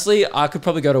Oprah. Honestly, I could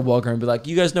probably go to Wagga and be like,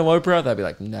 you guys know Oprah? They'd be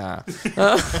like, nah.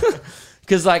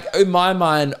 Because like in my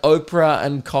mind, Oprah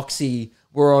and Coxie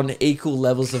were on equal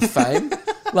levels of fame.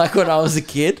 Like when I was a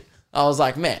kid, I was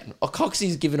like, man,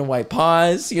 Coxie's giving away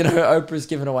pies. You know, Oprah's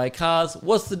giving away cars.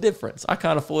 What's the difference? I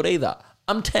can't afford either.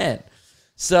 I'm 10.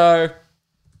 So,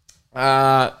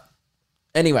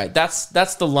 anyway, that's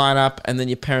the lineup, and then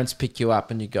your parents pick you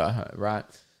up and you go home, right?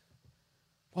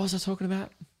 What was I talking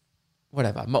about?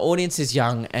 Whatever. My audience is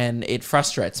young, and it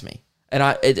frustrates me,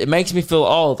 and it makes me feel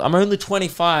old. I'm only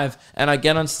 25, and I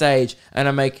get on stage and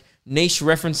I make niche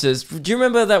references. Do you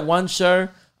remember that one show?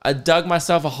 I dug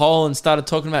myself a hole and started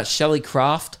talking about Shelley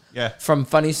Craft from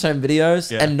Funny Stone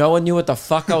Videos, and no one knew what the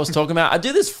fuck I was talking about. I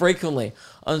do this frequently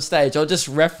on stage. I'll just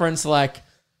reference like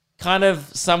kind of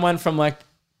someone from like,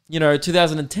 you know,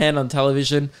 2010 on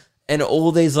television, and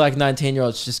all these like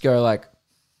 19-year-olds just go like,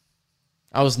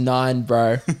 I was 9,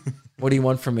 bro. What do you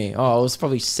want from me? Oh, I was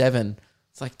probably 7.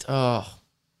 It's like, oh,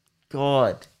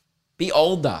 God. Be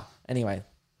older. Anyway,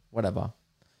 whatever.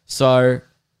 So,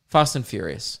 Fast and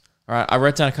Furious. All right, I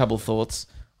wrote down a couple of thoughts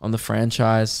on the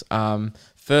franchise.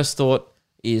 First thought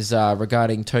is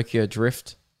regarding Tokyo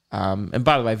Drift. And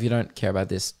by the way, if you don't care about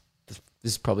this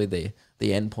is probably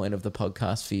the end point of the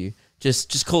podcast for you.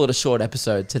 Just call it a short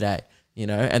episode today, you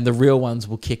know, and the real ones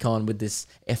will kick on with this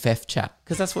FF chat,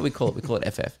 because that's what we call it. We call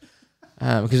it FF.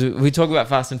 Because we talk about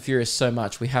Fast and Furious so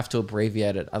much, we have to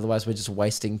abbreviate it. Otherwise, we're just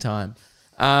wasting time.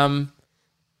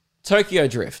 Tokyo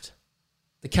Drift.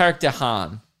 The character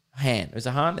Han. Is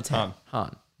it Han? It's Han.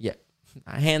 Han. Yeah.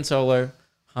 Han Solo.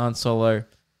 Han.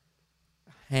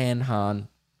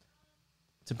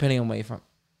 Depending on where you're from.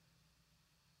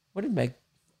 What did Meg...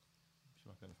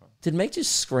 Did Meg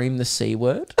just scream the C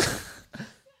word?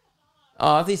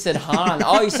 Oh, I think he said Han.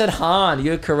 Oh, you said Han.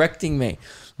 You're correcting me.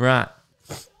 Right.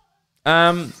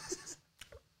 How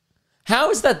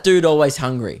is that dude always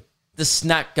hungry? The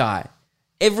snack guy.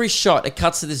 Every shot, it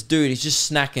cuts to this dude. He's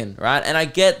just snacking, right? And I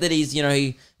get that he's, you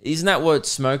know, isn't that what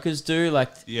smokers do?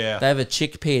 Like, they have a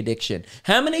chickpea addiction.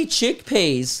 How many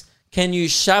chickpeas can you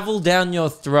shovel down your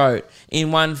throat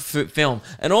in one film?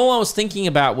 And all I was thinking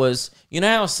about was, you know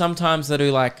how sometimes they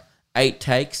do like 8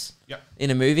 takes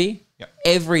in a movie? Yep.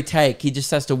 Every take, he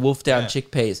just has to wolf down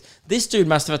chickpeas. This dude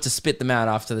must have had to spit them out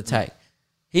after the take.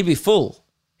 He'd be full.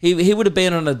 He would have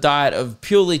been on a diet of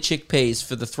purely chickpeas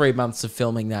for the 3 months of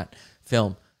filming that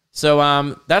film.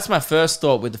 So that's my first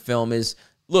thought with the film is,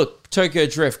 look, Tokyo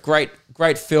Drift,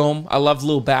 great film. I love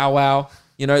Lil Bow Wow.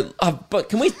 You know, but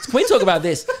can we talk about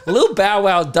this? Lil Bow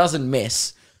Wow doesn't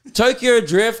miss. Tokyo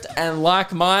Drift and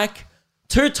Like Mike,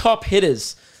 2 top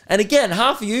hitters. And again,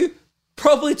 half of you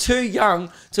probably too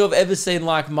young to have ever seen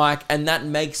Like Mike, and that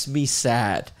makes me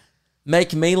sad.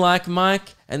 Make me like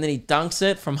Mike, and then he dunks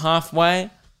it from halfway.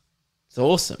 It's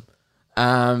awesome.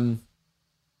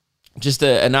 Just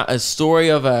a story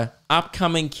of a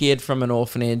upcoming kid from an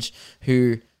orphanage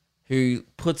who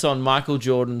puts on Michael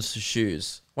Jordan's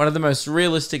shoes. One of the most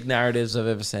realistic narratives I've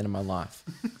ever seen in my life.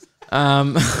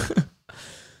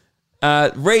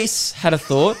 Reese had a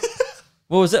thought.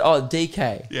 What was it? Oh,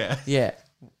 DK. Yeah.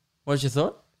 What was your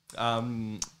thought?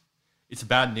 It's a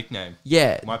bad nickname.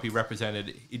 Yeah. It might be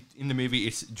represented. In the movie,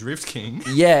 it's Drift King.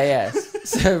 Yeah.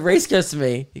 So Reese goes to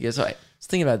me. He goes, wait, I was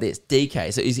thinking about this.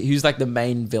 DK. So he's like the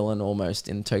main villain almost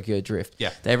in Tokyo Drift.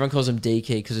 Yeah. Everyone calls him DK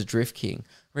because of Drift King.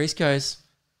 Reese goes,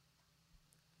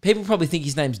 people probably think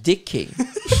his name's Dick King.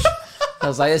 I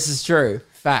was like, this is true.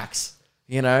 Facts.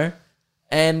 You know?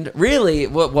 And really,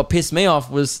 what pissed me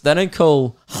off was they don't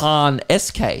call Han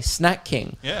SK, Snack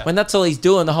King. Yeah. When that's all he's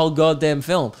doing the whole goddamn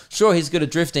film. Sure, he's good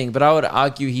at drifting, but I would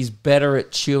argue he's better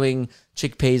at chewing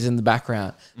chickpeas in the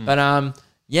background. But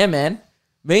yeah, man.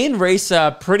 Me and Reese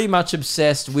are pretty much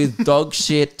obsessed with dog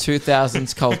shit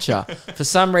 2000s culture. For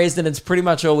some reason, it's pretty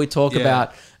much all we talk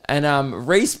about. And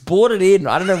Reese bought it in.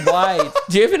 I don't know why.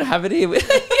 Do you even have it here?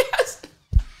 Yes.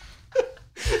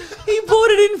 He bought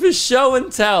it in for show and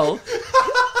tell.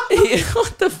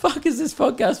 What the fuck has this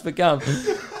podcast become?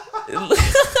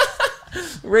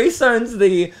 Reese owns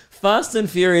the Fast and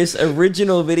Furious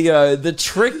original video, the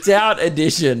tricked out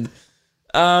edition.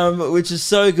 which is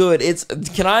so good.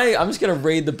 I'm just gonna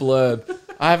read the blurb.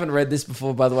 I haven't read this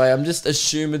before, by the way. I'm just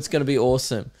assuming it's gonna be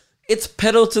awesome. It's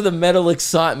pedal to the metal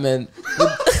excitement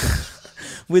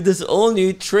with this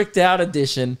all-new tricked-out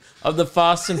edition of the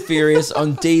Fast and Furious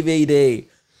on DVD.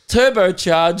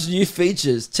 Turbocharged new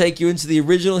features take you into the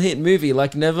original hit movie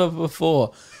like never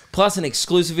before, plus an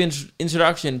exclusive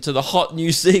introduction to the hot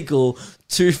new sequel,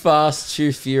 Too Fast,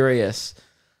 Too Furious.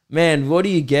 Man, what do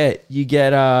you get? You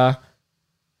get a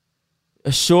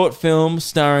short film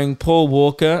starring Paul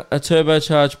Walker, a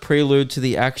turbocharged prelude to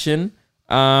the action.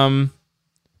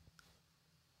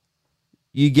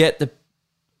 You get the...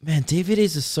 Man,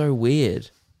 DVDs are so weird.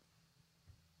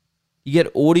 You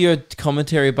get audio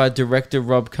commentary by director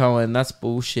Rob Cohen. That's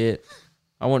bullshit.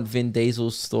 I want Vin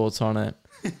Diesel's thoughts on it.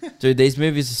 Dude, these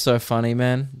movies are so funny,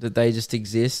 man, that they just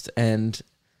exist. And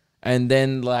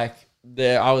then, like,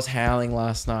 I was howling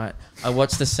last night. I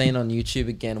watched the scene on YouTube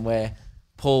again where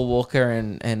Paul Walker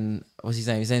and what's his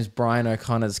name? His name's Brian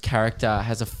O'Connor's character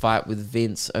has a fight with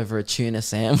Vince over a tuna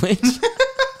sandwich.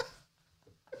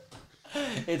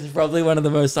 It's probably one of the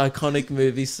most iconic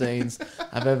movie scenes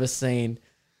I've ever seen.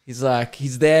 He's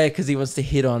there because he wants to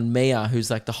hit on Mia, who's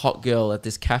like the hot girl at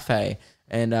this cafe,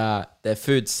 and their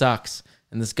food sucks.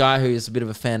 And this guy who is a bit of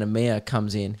a fan of Mia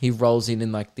comes in. He rolls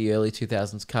in like the early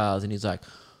 2000s cars, and he's like,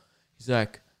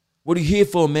 "What are you here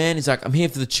for, man?" He's like, "I'm here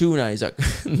for the tuna." He's like,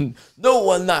 "No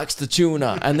one likes the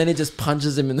tuna." And then he just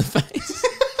punches him in the face.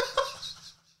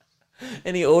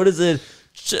 And he orders it.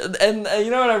 And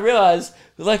you know what I realized?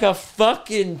 Like a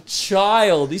fucking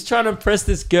child. He's trying to impress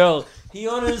this girl. He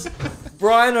orders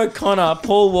Brian O'Connor,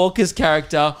 Paul Walker's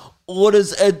character,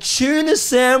 orders a tuna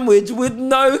sandwich with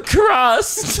no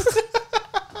crust.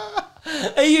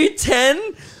 Are you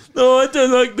 10? No, I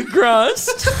don't like the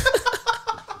crust.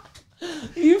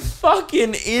 You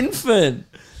fucking infant.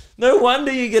 No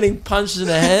wonder you're getting punched in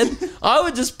the head. I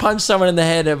would just punch someone in the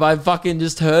head if I fucking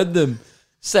just heard them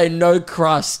say no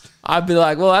crust. I'd be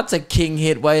like, well, that's a king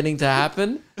hit waiting to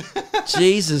happen.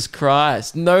 Jesus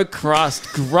Christ. No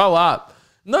crust. Grow up.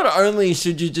 Not only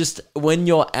should you just, when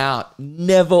you're out,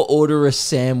 never order a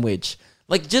sandwich.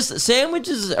 Like, just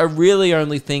sandwiches are really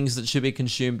only things that should be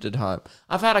consumed at home.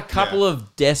 I've had a couple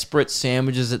of desperate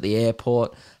sandwiches at the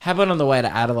airport. Had one on the way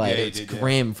to Adelaide. It's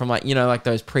grim from like, you know, like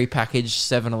those prepackaged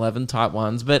 7-Eleven type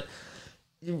ones. But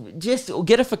just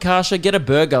get a focaccia, get a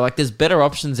burger. Like, there's better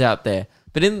options out there.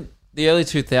 But in the early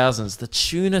 2000s, the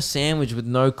tuna sandwich with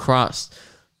no crust,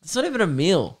 it's not even a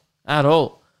meal at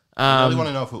all. I really want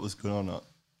to know if it was good or not.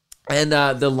 And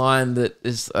the line that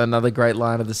is another great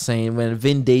line of the scene when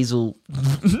Vin Diesel,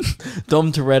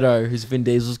 Dom Toretto, who's Vin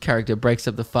Diesel's character, breaks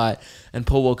up the fight, and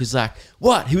Paul Walker's like,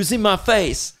 "What? He was in my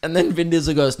face." And then Vin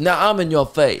Diesel goes, "No, I'm in your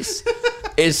face."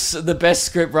 It's the best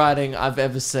script writing I've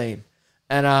ever seen.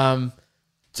 And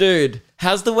dude,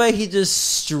 how's the way he just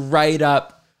straight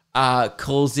up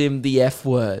calls him the F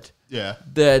word? Yeah.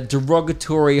 The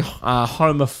derogatory,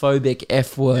 homophobic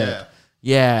F word.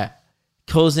 Yeah.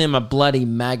 Calls him a bloody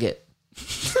maggot.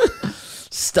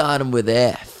 Start him with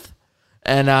F.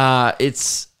 And I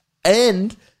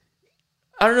don't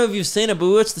know if you've seen it, but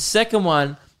we watched the second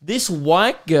one. This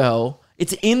white girl,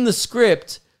 it's in the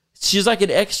script. She's like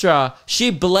an extra.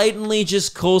 She blatantly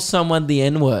just calls someone the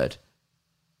N-word.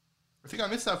 I think I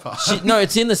missed that part. No,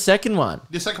 it's in the second one.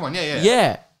 The second one, yeah.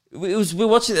 Yeah. We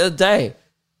watched it the other day.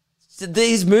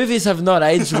 These movies have not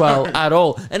aged well at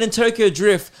all. And in Tokyo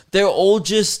Drift, they're all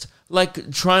just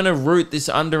like trying to root this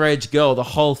underage girl the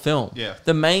whole film. Yeah.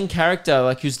 The main character,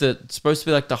 like who's supposed to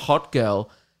be like the hot girl,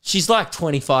 she's like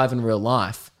 25 in real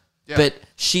life. Yeah. But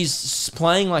she's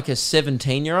playing like a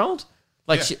 17-year-old.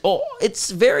 Like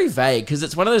it's very vague because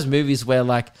it's one of those movies where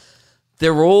like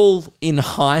they're all in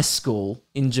high school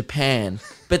in Japan,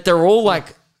 but they're all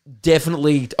like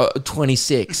definitely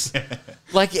 26.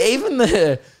 Like even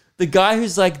the guy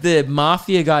who's like the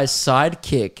mafia guy's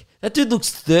sidekick, that dude looks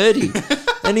 30.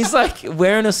 And he's like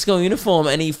wearing a school uniform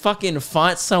and he fucking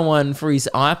fights someone for his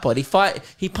iPod.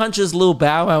 He punches Lil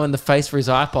Bow Wow in the face for his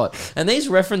iPod. And these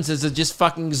references are just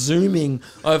fucking zooming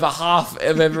over half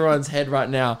of everyone's head right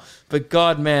now. But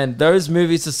God, man, those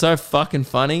movies are so fucking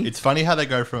funny. It's funny how they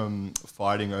go from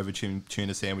fighting over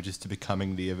tuna sandwiches to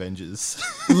becoming the Avengers.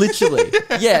 Literally.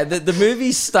 Yeah, the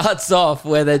movie starts off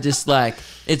where they're just like,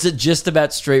 it's just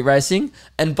about street racing.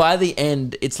 And by the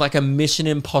end, it's like a Mission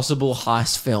Impossible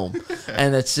heist film.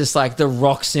 And it's just like The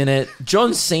Rock's in it.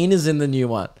 John Cena's in the new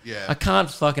one. Yeah. I can't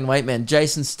fucking wait, man.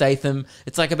 Jason Statham.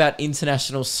 It's like about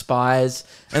international spies.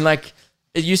 And like,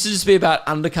 it used to just be about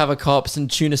undercover cops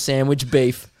and tuna sandwich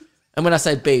beef. And when I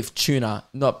say beef, tuna,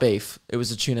 not beef. It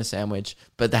was a tuna sandwich,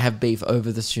 but they have beef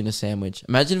over the tuna sandwich.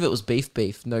 Imagine if it was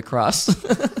beef, no crust.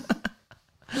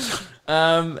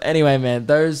 Anyway, man,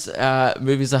 those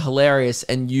movies are hilarious,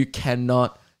 and you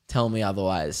cannot tell me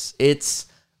otherwise. It's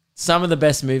some of the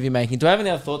best movie making. Do I have any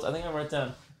other thoughts? I think I wrote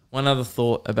down one other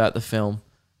thought about the film.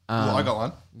 Well, I got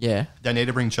one. Yeah. They need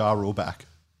to bring Ja Rule back.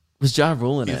 Was Ja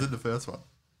Rule in He's it? in the first one.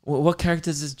 What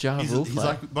characters does Ja Rule He's play?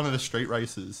 like one of the street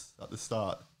racers at the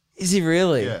start. Is he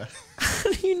really? Yeah.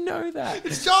 How do you know that?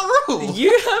 It's Ja Rule.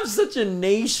 You have such a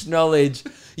niche knowledge.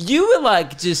 You were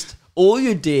like just all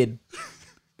you did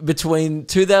between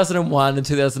 2001 and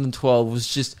 2012 was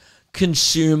just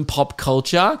consume pop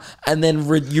culture, and then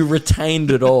you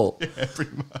retained it all. Yeah,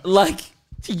 pretty much. Like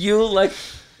you like.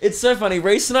 It's so funny.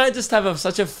 Reese and I just have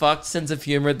such a fucked sense of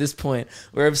humor at this point,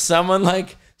 where if someone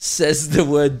like says the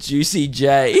word Juicy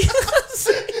J,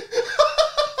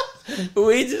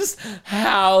 we just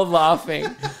howl laughing.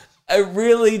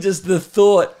 Really just the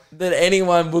thought that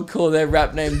anyone would call their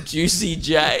rap name Juicy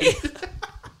J.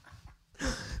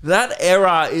 That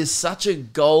era is such a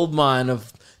goldmine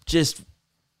of just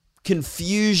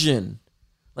confusion.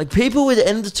 Like people would,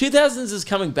 and the 2000s is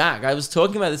coming back. I was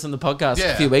talking about this on the podcast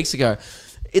a few weeks ago.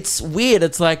 It's weird.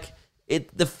 It's like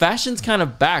the fashion's kind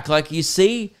of back. Like you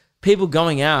see people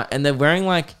going out and they're wearing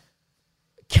like,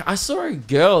 I saw a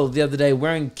girl the other day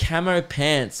wearing camo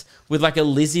pants with like a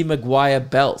Lizzie McGuire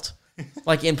belt,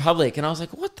 like in public. And I was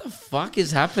like, what the fuck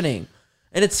is happening?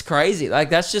 And it's crazy. Like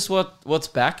that's just what's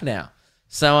back now.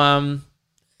 So,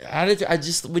 I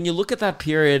just, when you look at that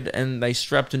period and they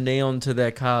strapped a neon to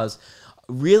their cars,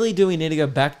 really do we need to go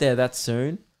back there that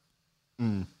soon?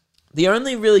 The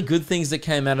only really good things that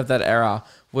came out of that era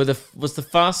was the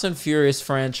Fast and Furious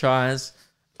franchise,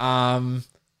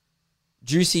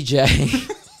 Juicy J,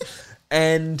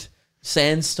 and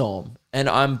Sandstorm, and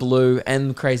I'm Blue,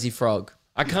 and Crazy Frog.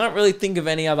 I can't really think of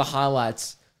any other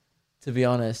highlights, to be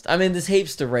honest. I mean, there's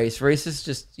heaps to Reese. Reese is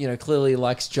just, clearly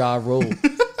likes Ja Rule.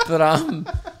 But,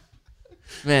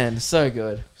 man, so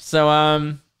good.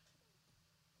 So,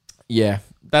 yeah,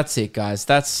 that's it, guys.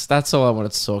 That's all I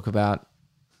wanted to talk about.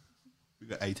 We've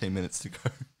got 18 minutes to go.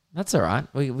 That's all right.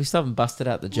 We still haven't busted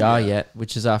out the jar yet,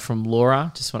 which is from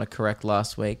Laura. Just want to correct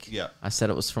last week. Yeah. I said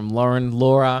it was from Lauren.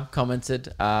 Laura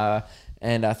commented, and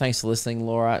thanks for listening,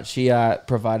 Laura. She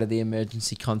provided the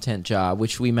emergency content jar,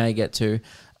 which we may get to.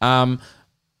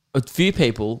 A few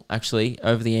people, actually,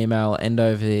 over the email and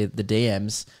over the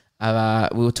DMs,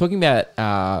 we were talking about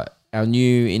our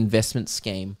new investment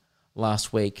scheme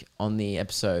last week on the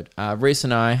episode. Reese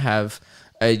and I have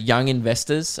young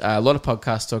investors. A lot of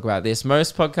podcasts talk about this.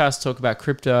 Most podcasts talk about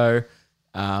crypto,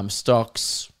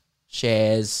 stocks,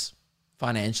 shares,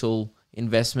 financial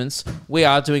investments. We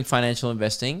are doing financial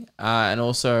investing and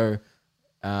also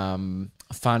fund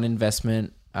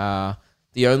investment.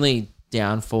 The only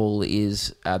downfall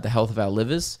is the health of our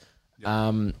livers.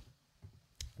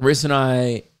 Reese and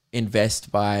I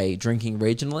invest by drinking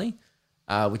regionally,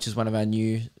 which is one of our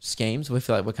new schemes. We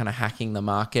feel like we're kind of hacking the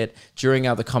market. During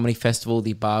the comedy festival,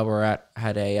 the bar we're at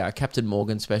had a Captain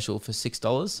Morgan special for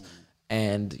 $6,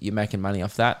 and you're making money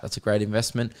off that. That's a great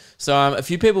investment. So a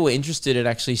few people were interested in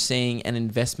actually seeing an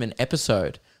investment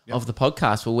episode of the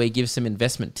podcast where we give some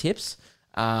investment tips.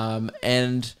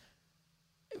 And,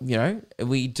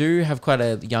 we do have quite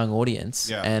a young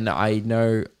audience, and I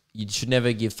know you should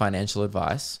never give financial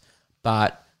advice,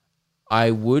 but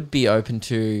I would be open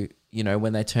to,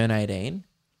 when they turn 18,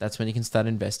 that's when you can start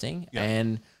investing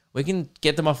and we can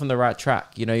get them off on the right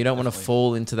track. You don't want to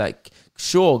fall into that.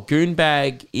 Sure,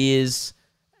 Goonbag is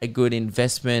a good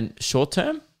investment short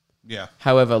term. Yeah.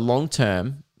 However, long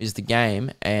term is the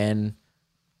game, and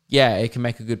it can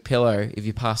make a good pillow if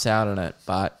you pass out on it.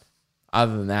 But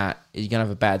other than that, you're going to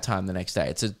have a bad time the next day.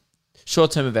 It's a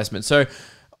short term investment. So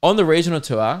on the regional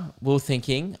tour, we're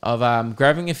thinking of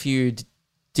grabbing a few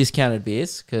discounted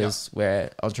beers because we're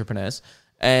entrepreneurs.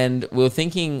 And we're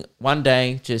thinking one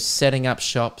day just setting up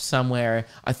shop somewhere.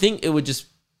 I think it would just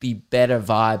be better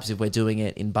vibes if we're doing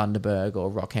it in Bundaberg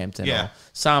or Rockhampton or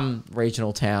some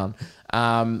regional town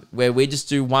where we just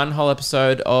do one whole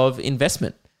episode of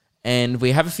investment. And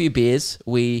we have a few beers.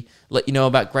 We let you know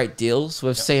about great deals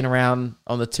we've seen around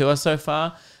on the tour so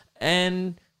far.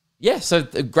 And so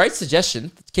a great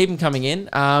suggestion. Keep them coming in.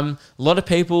 A lot of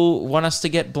people want us to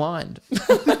get blind,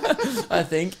 I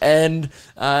think. And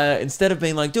instead of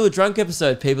being like, do a drunk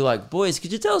episode, people are like, boys,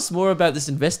 could you tell us more about this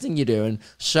investing you do and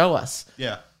show us?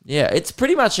 Yeah. Yeah, it's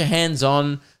pretty much a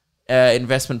hands-on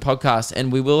investment podcast,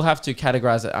 and we will have to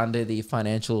categorize it under the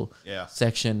financial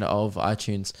section of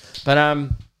iTunes. But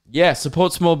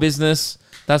support small business.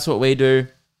 That's what we do.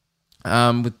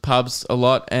 with pubs a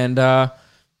lot. And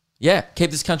yeah,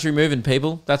 keep this country moving,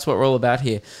 people. That's what we're all about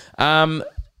here.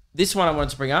 This one I wanted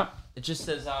to bring up. It just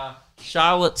says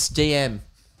Charlotte's DM.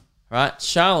 Right,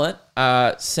 Charlotte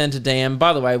sent a DM.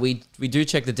 By the way, we do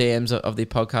check the DMs of the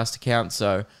podcast account,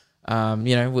 so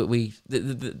you know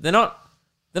they're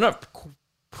not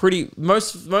pretty.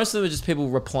 Most of them are just people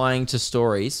replying to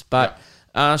stories. But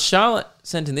Charlotte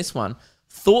sent in this one: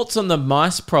 thoughts on the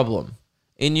mice problem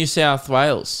in New South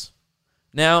Wales.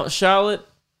 Now, Charlotte,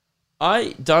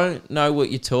 I don't know what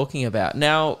you're talking about.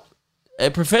 Now, a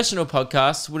professional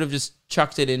podcast would have just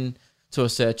chucked it into a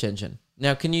search engine.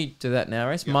 Now, can you do that now,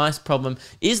 Race? Yep. Mice problem.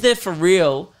 Is there for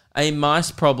real a mice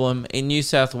problem in New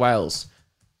South Wales?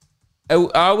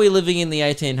 Are we living in the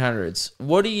 1800s?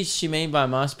 What does she mean by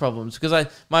mice problems? Because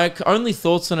my only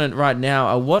thoughts on it right now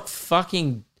are, what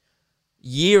fucking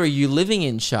year are you living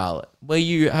in, Charlotte, where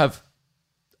you have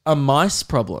a mice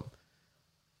problem?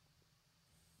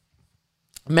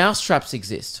 Mouse traps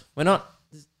exist.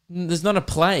 There's not a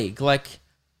plague. Like,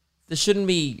 there shouldn't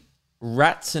be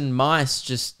rats and mice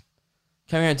just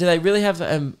coming around. Do they really have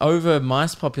an over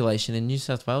mice population in New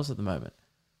South Wales at the moment?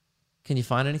 Can you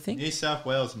find anything? New South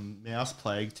Wales mouse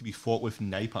plague to be fought with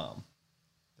napalm.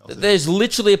 There's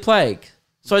literally a plague.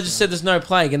 So I just said there's no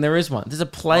plague, and there is one. There's a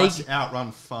plague.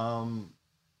 Mice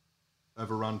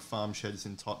overrun farm sheds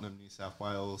in Tottenham, New South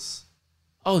Wales.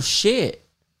 Oh, shit.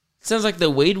 Sounds like the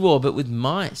weed war, but with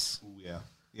mice. Ooh, yeah.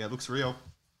 Yeah, it looks real.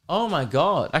 Oh, my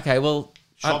God. Okay, well...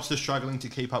 Shops are struggling to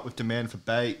keep up with demand for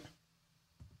bait.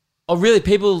 Oh, really?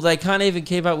 People, they can't even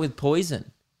keep up with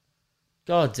poison.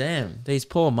 God damn. These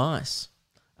poor mice.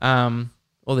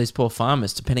 Or these poor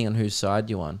farmers, depending on whose side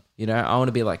you're on. You know, I want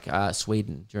to be like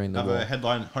Sweden during the war. Another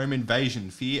headline, home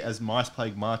invasion, fear as mice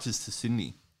plague marches to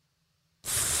Sydney.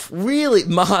 Really?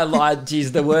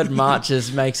 Geez, the word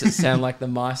marches makes it sound like the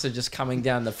mice are just coming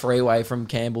down the freeway from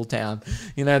Campbelltown.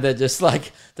 You know, they're just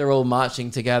like, they're all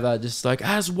marching together, just like,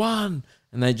 as one.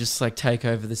 And they just like take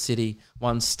over the city,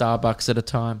 one Starbucks at a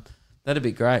time. That'd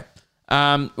be great.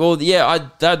 Well, yeah,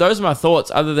 those are my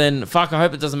thoughts. Other than, fuck, I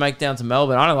hope it doesn't make down to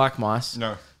Melbourne. I don't like mice.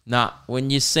 No. Nah. When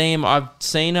you see them, I've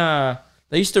seen, they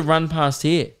used to run past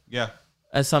here. Yeah.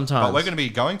 Sometimes. But we're going to be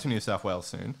going to New South Wales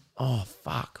soon. Oh,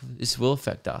 fuck. This will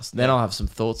affect us. Then I'll have some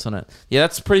thoughts on it. Yeah,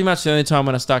 that's pretty much the only time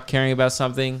when I start caring about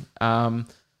something,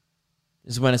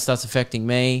 is when it starts affecting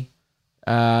me.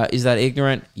 Is that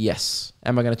ignorant? Yes.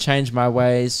 Am I going to change my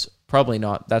ways? Probably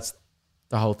not. That's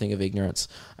the whole thing of ignorance.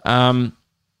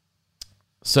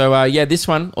 So, this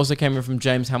one also came in from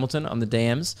James Hamilton on the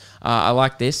DMs. I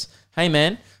like this. Hey,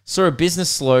 man, saw a business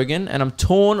slogan and I'm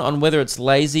torn on whether it's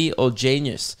lazy or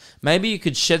genius. Maybe you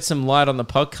could shed some light on the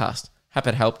podcast.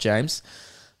 Happy to help, James.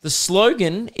 The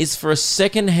slogan is for a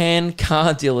second-hand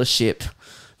car dealership.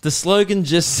 The slogan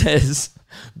just says,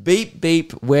 beep,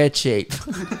 beep, we're cheap.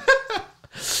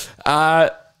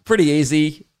 Pretty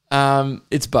easy.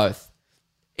 It's both.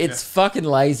 It's fucking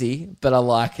lazy, but I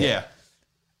like it. Yeah.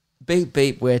 Beep,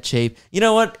 beep, we're cheap. You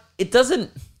know what? It doesn't...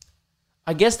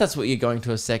 I guess that's what you're going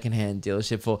to a second-hand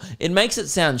dealership for. It makes it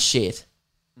sound shit.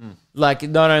 Like,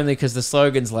 not only because the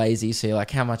slogan's lazy, so you're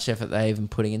like, how much effort they even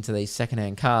putting into these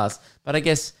second-hand cars, but I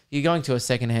guess you're going to a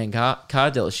second-hand car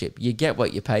dealership. You get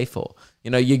what you pay for. You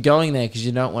know, you're going there because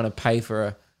you don't want to pay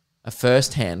for a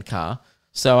first-hand car.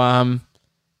 So,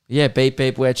 yeah, beep,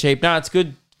 beep, we're cheap. No, it's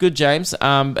good, James.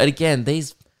 But again,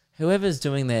 whoever's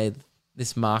doing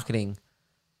this marketing,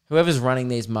 whoever's running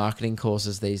these marketing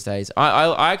courses these days,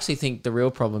 I actually think the real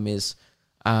problem is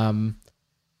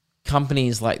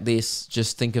companies like this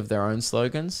just think of their own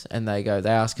slogans and they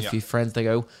ask a few friends, they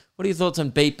go, what are your thoughts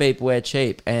on beep, beep, we're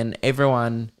cheap? And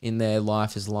everyone in their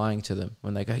life is lying to them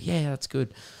when they go, yeah, that's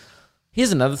good.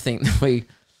 Here's another thing that we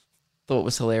thought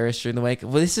was hilarious during the week.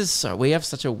 Well, we have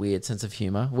such a weird sense of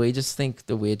humor. We just think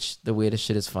the weirdest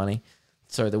shit is funny.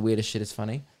 Sorry, the weirdest shit is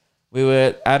funny. We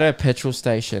were at a petrol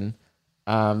station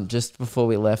just before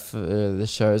we left for the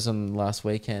shows on last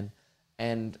weekend,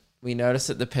 and we noticed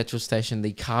at the petrol station,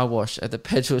 the car wash at the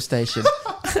petrol station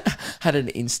had an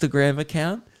Instagram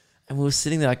account, and we were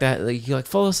sitting there like that, like, you're like,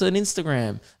 follow us on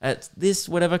Instagram at this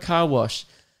whatever car wash,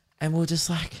 and we were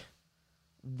just like,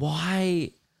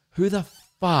 why? Who the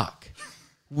fuck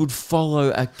would follow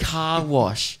a car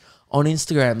wash on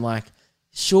Instagram? Like,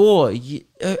 sure,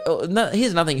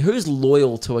 here's another thing. Who's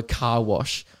loyal to a car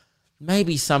wash?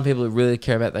 Maybe some people who really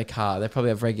care about their car. They probably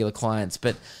have regular clients,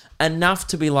 but enough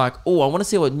to be like, oh, I want to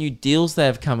see what new deals they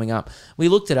have coming up. We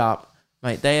looked it up,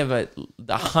 mate. They have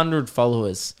 100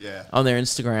 followers on their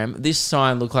Instagram. This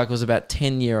sign looked like it was about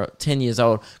 10 years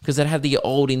old because it had the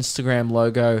old Instagram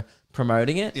logo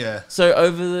promoting it. Yeah. So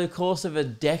over the course of a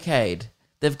decade,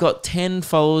 they've got 10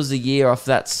 followers a year off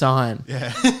that sign.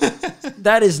 Yeah.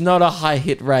 That is not a high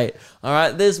hit rate. All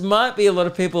right. There's might be a lot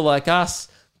of people like us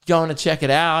going to check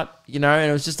it out, you know, and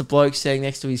it was just a bloke sitting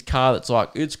next to his car that's like,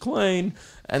 it's clean.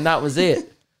 And that was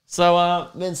it. So,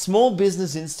 man, small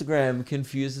business Instagram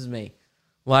confuses me.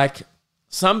 Like,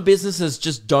 some businesses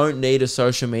just don't need a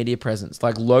social media presence.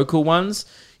 Like, local ones,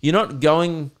 you're not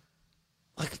going,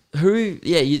 like,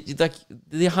 like,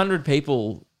 the 100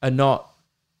 people are not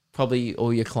probably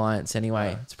all your clients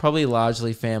anyway. It's probably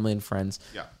largely family and friends.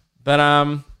 Yeah. But,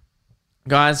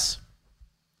 guys,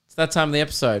 it's that time of the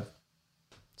episode.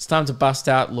 It's time to bust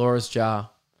out Laura's jar.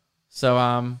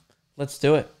 So, let's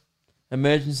do it.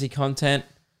 Emergency content.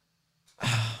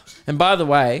 And by the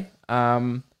way,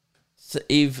 so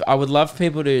if I would love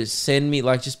people to send me,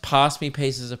 like, just pass me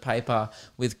pieces of paper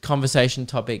with conversation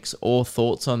topics or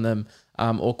thoughts on them,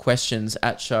 or questions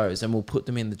at shows, and we'll put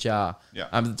them in the jar. Yeah.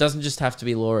 It doesn't just have to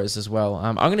be Laura's as well.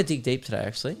 I'm going to dig deep today,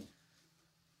 actually.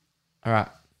 All right.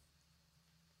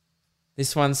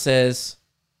 This one says,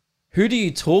 who do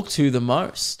you talk to the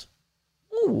most?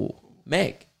 Ooh,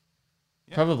 Meg.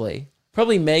 Yeah.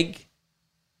 Probably Meg,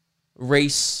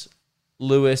 Reese,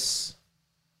 Lewis,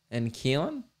 and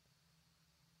Keelan.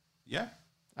 Yeah.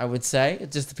 I would say.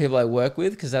 It's just the people I work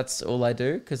with, because that's all I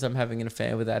do, because I'm having an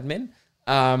affair with admin.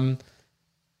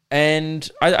 And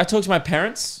I talk to my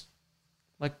parents,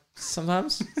 like,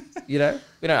 sometimes, you know,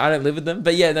 I don't live with them.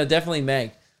 But yeah, no, definitely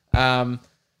Meg.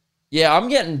 Yeah, I'm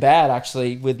getting bad,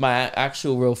 actually, with my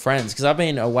actual real friends, because I've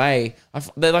been away.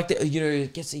 They're like,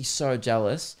 it gets me so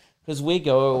jealous, because we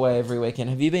go away every weekend.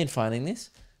 Have you been finding this?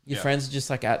 Your friends are just,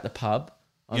 like, at the pub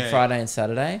on Friday and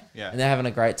Saturday, and they're having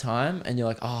a great time, and you're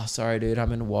like, oh, sorry, dude,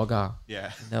 I'm in Wagga.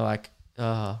 Yeah. And they're like,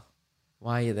 oh,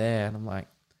 why are you there? And I'm like,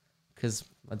 because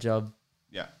my job.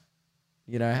 Yeah.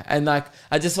 You know, and, like,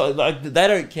 I just, like, they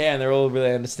don't care, and they're all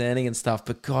really understanding and stuff,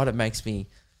 but, God, it makes me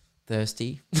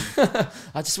thirsty.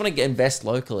 I just want to invest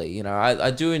locally. You know,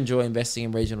 I do enjoy investing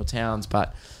in regional towns,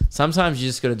 but sometimes you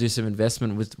just got to do some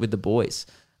investment with the boys.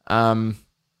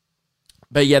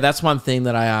 But yeah, that's one thing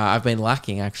that I've been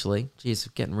lacking, actually.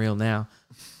 Jeez, getting real now.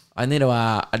 I need to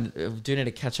I do need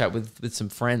to catch up with some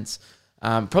friends.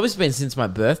 Probably it's been since my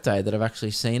birthday that I've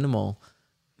actually seen them all.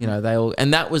 You know, they all,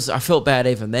 and that was, I felt bad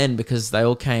even then, because they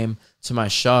all came to my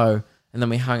show and then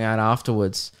we hung out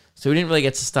afterwards. So we didn't really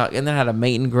get to start, and then I had a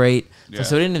meet and greet. Yeah.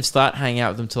 So we didn't even start hanging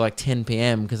out with them till like 10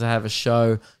 p.m. because I have a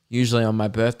show usually on my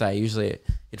birthday. Usually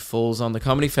it falls on the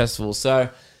comedy festival. So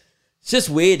it's just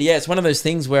weird. Yeah, it's one of those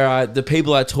things where the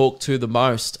people I talk to the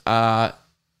most are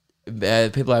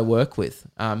people I work with,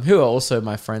 who are also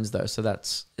my friends though. So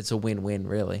it's a win-win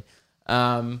really.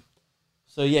 So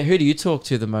yeah, who do you talk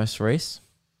to the most, Reese?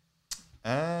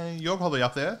 You're probably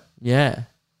up there. Yeah.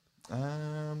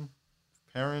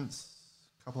 Parents.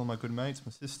 Couple of my good mates,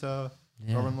 my sister,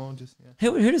 brother-in-law, just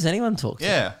Who does anyone talk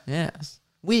to? Yeah.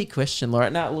 Weird question,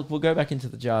 Laura. Now look, we'll go back into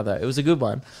the jar though. It was a good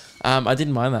one. I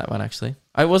didn't mind that one actually.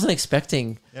 I wasn't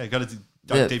expecting. Yeah, got a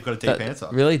deep answer.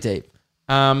 Really deep.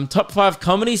 Top 5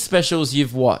 comedy specials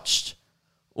you've watched.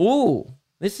 Ooh,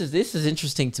 this is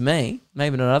interesting to me.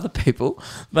 Maybe not other people,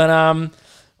 but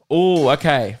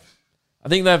okay. I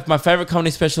think that my favorite comedy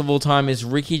special of all time is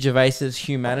Ricky Gervais's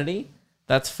Humanity.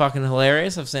 That's fucking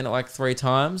hilarious. I've seen it like 3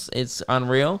 times. It's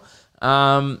unreal.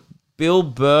 Bill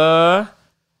Burr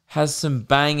has some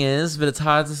bangers, but it's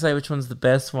hard to say which one's the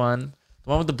best one. The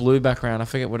one with the blue background, I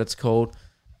forget what it's called.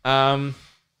 Bo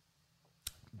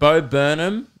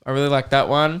Burnham, I really like that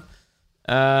one.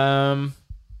 Man,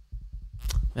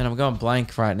 I'm going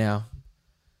blank right now.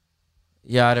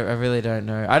 Yeah, I really don't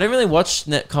know. I don't really watch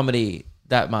net comedy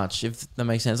that much, if that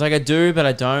makes sense. Like I do, but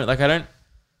I don't. Like I don't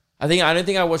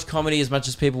think I watch comedy as much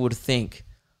as people would think.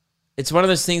 It's one of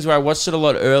those things where I watched it a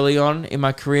lot early on in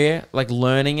my career, like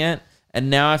learning it, and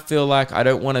now I feel like I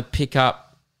don't want to pick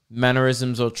up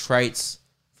mannerisms or traits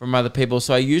from other people.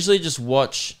 So I usually just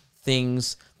watch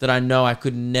things that I know I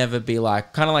could never be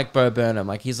like, kind of like Bo Burnham.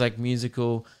 Like he's like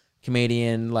musical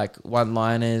comedian, like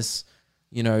one-liners,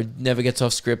 you know, never gets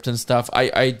off script and stuff.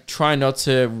 I try not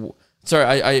to.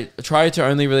 I try to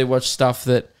only really watch stuff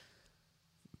that,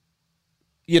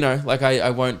 you know, like I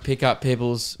won't pick up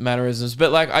people's mannerisms,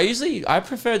 but like I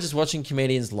prefer just watching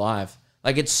comedians live.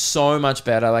 Like it's so much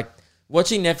better. Like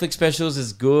watching Netflix specials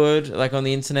is good, like on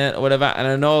the internet or whatever. And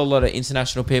I know a lot of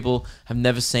international people have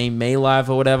never seen me live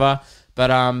or whatever, but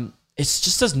it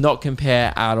just does not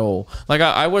compare at all. Like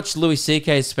I watched Louis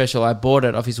C.K.'s special. I bought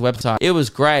it off his website. It was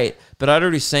great, but I'd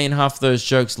already seen half those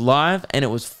jokes live, and it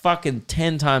was fucking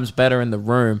 10 times better in the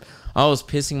room. I was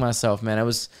pissing myself, man. It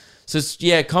was. So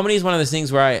yeah, comedy is one of those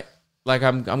things where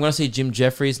I'm going to see Jim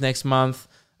Jeffries next month.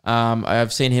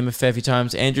 I've seen him a fair few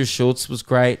times. Andrew Schultz was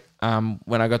great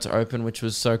when I got to open, which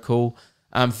was so cool.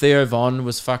 Theo Von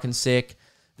was fucking sick.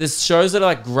 There's shows that are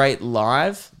like great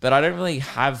live, but I don't really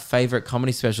have favorite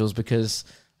comedy specials because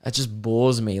it just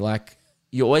bores me. Like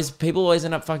people always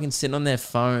end up fucking sitting on their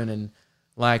phone and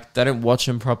like they don't watch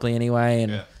them properly anyway.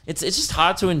 And it's just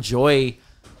hard to enjoy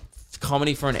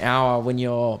comedy for an hour when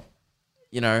you're,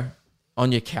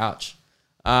 on your couch.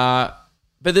 But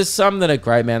there's some that are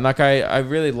great, man. Like I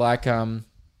really like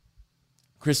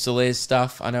Chris D'Elia's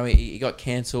stuff. I know he got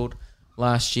cancelled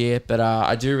last year, but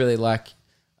I do really like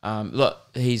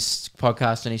his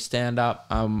podcast and his stand up.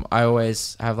 I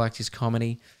always have liked his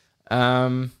comedy.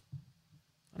 I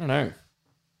don't know.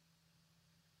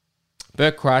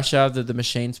 Bert Kreischer, the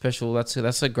Machine special,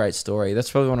 that's a great story.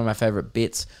 That's probably one of my favorite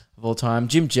bits of all time.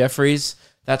 Jim Jeffries,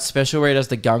 that special where he does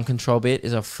the gun control bit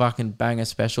is a fucking banger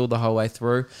special the whole way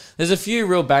through. There's a few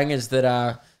real bangers that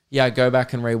I go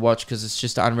back and rewatch because it's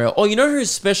just unreal. Oh, you know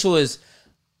whose special is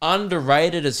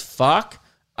underrated as fuck?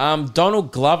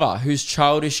 Donald Glover, who's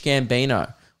Childish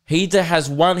Gambino. He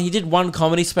did one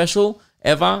comedy special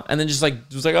ever, and then just like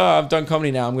was like, oh, I've done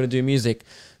comedy now, I'm gonna do music.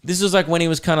 This was like when he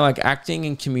was kind of like acting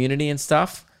in Community and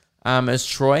stuff, as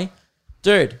Troy.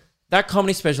 Dude, that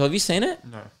comedy special, have you seen it?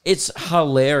 No. It's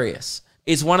hilarious.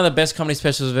 It's one of the best comedy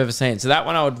specials I've ever seen. So that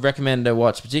one I would recommend to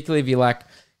watch, particularly if you like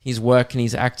his work and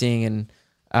his acting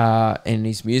and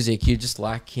his music. You just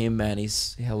like him, man.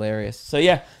 He's hilarious. So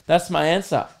yeah, that's my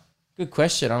answer. Good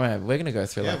question. We're going to go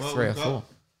through three or four.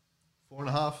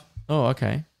 4.5. Oh,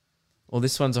 okay. Well,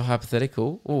 this one's a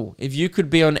hypothetical. Oh, if you could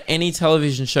be on any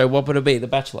television show, what would it be? The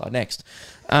Bachelor, next.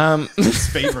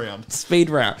 Speed round. Speed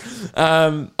round.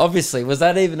 Obviously, was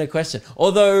that even a question?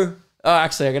 Although,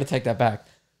 actually, I got to take that back.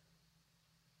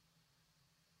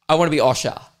 I want to be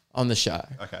Osher on the show.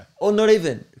 Okay. Or not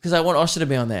even, because I want Osher to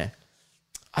be on there.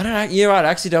 I don't know. You're right. I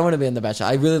actually don't want to be in The Bachelor.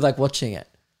 I really like watching it.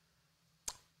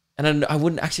 And I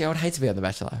would hate to be on The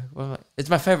Bachelor. Well, it's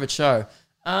my favorite show.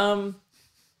 I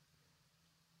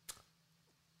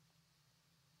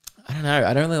don't know.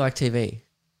 I don't really like TV.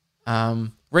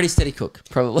 Ready, Steady, Cook,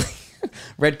 probably.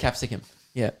 Red Capsicum.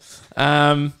 Yeah.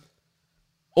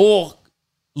 Or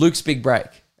Luke's Big Break.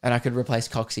 And I could replace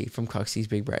Coxie from Coxie's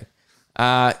Big Break.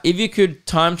 If you could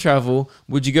time travel,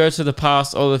 would you go to the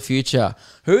past or the future?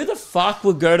 Who the fuck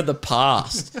would go to the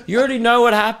past? You already know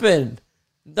what happened.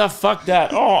 The fuck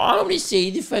that. Oh, I want to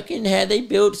see the fucking how they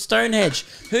built Stonehenge.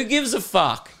 Who gives a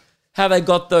fuck how they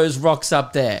got those rocks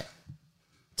up there?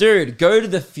 Dude, go to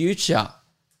the future.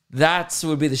 That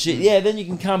would be the shit. Yeah, then you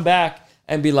can come back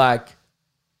and be like,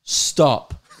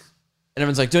 stop. And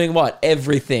everyone's like, doing what?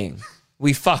 Everything.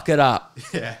 We fuck it up.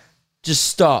 Yeah. Just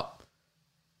stop.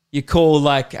 You call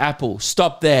like Apple.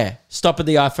 Stop there. Stop at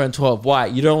the iPhone 12. Why?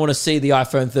 You don't want to see the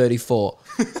iPhone 34.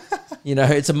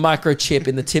 It's a microchip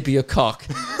in the tip of your cock.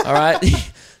 All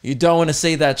right? You don't want to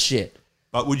see that shit.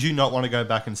 But would you not want to go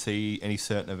back and see any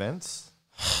certain events?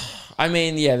 I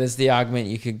mean, yeah, there's the argument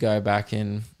you could go back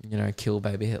and, kill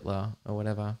baby Hitler or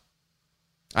whatever.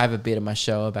 I have a bit of my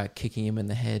show about kicking him in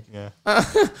the head. Yeah.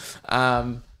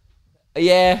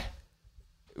 Yeah.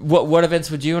 What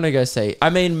events would you want to go see? I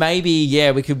mean, maybe,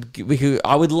 yeah, we could.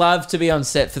 I would love to be on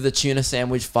set for the tuna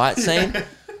sandwich fight scene.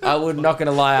 I would, not going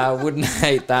to lie, I wouldn't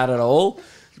hate that at all.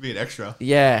 Could be an extra.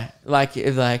 Yeah.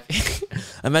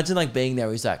 Imagine being there.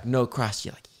 He's like, no crust.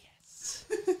 You're like, yes.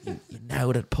 You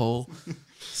nailed it, Paul.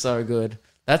 So good.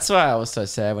 That's why I was so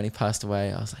sad when he passed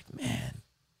away. I was like, man,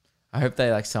 I hope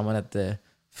someone at the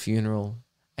funeral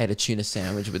ate a tuna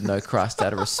sandwich with no crust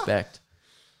out of respect.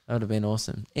 That would have been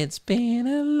awesome. It's been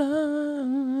a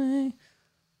long way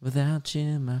without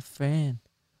you, my friend.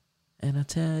 And I'll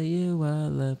tell you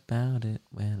all about it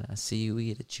when I see you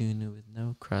eat a tuna with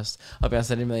no crust. I'll be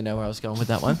honest, I didn't really know where I was going with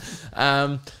that one.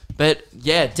 But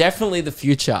yeah, definitely the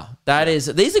future.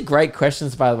 These are great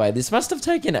questions, by the way. This must have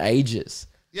taken ages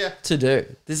to do.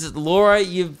 This is Laura,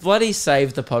 you've bloody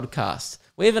saved the podcast.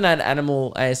 We haven't had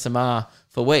animal ASMR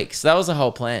for weeks. That was the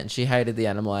whole plan. She hated the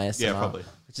animal ASMR. Yeah, probably.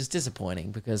 Which is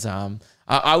disappointing because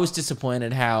I was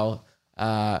disappointed how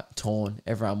torn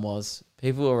everyone was.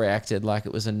 People reacted like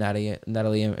it was a Natalie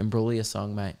Imbruglia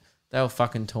song, mate. They were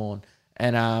fucking torn.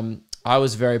 And I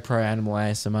was very pro-animal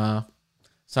ASMR.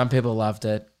 Some people loved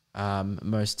it.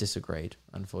 Most disagreed,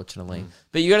 unfortunately.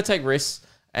 But you got to take risks.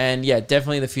 And yeah,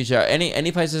 definitely the future.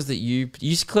 Any places that you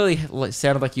clearly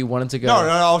sounded like you wanted to go. No,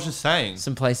 I was just saying.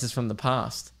 Some places from the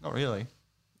past. Not really.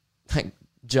 Like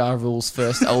Ja Rule's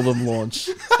first album launch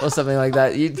or something like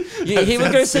that. He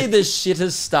would go see the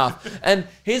shittest stuff. And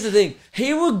here's the thing.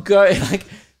 He would go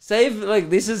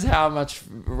this is how much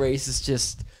Reese is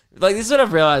just this is what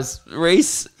I've realized.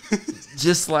 Reese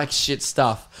just like shit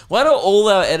stuff. Why do all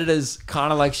our editors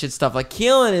kind of like shit stuff? Like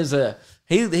Keelan is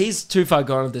he's too far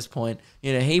gone at this point.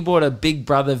 You know, he bought a Big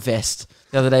Brother vest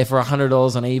the other day for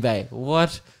 $100 on eBay.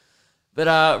 What?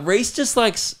 But Reese just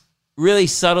likes really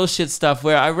subtle shit stuff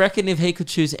where I reckon if he could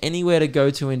choose anywhere to go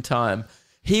to in time,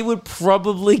 he would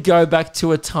probably go back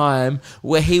to a time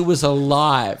where he was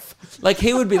alive. Like,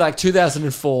 he would be like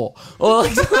 2004. Or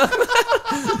like,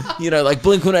 you know, like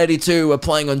Blink-182 were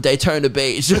playing on Daytona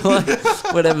Beach. Or like,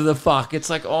 whatever the fuck. It's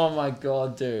like, oh my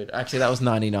God, dude. Actually, that was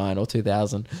 99 or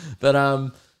 2000. But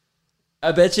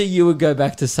I bet you would go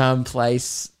back to some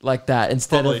place like that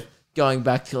instead of going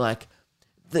back to like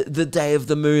the day of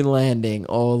the moon landing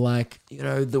or like, you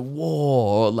know, the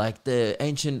war or like the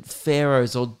ancient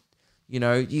pharaohs or, you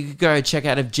know, you could go check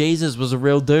out if Jesus was a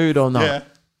real dude or not. Yeah.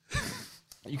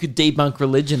 You could debunk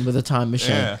religion with a time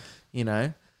machine, you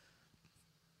know.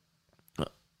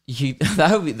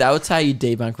 That's how you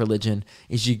debunk religion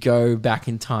is you go back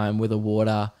in time with a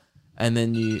water and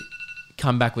then you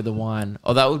come back with a wine.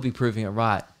 Oh, that would be proving it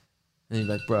right. And then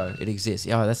you're like, bro, it exists.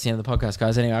 Yeah, that's the end of the podcast,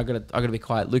 guys. Anyway, I gotta be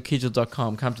quiet.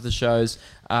 LukeKidgell.com. Come to the shows.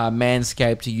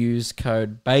 Manscaped to use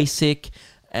code BASIC.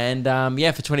 And for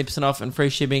 20% off and free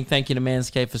shipping, thank you to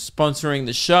Manscaped for sponsoring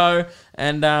the show.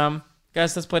 And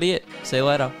guys, that's bloody it. See you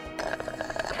later.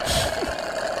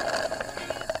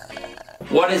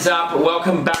 What is up?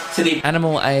 Welcome back to the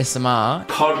Animal ASMR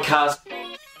podcast.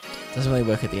 Doesn't really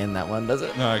work at the end, that one, does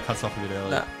it? No, it cuts off a bit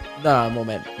early. No, I'm more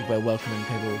meant we're welcoming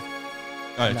people.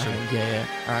 Oh, No, true. yeah.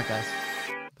 All right, guys.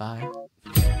 Bye.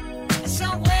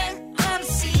 Somewhere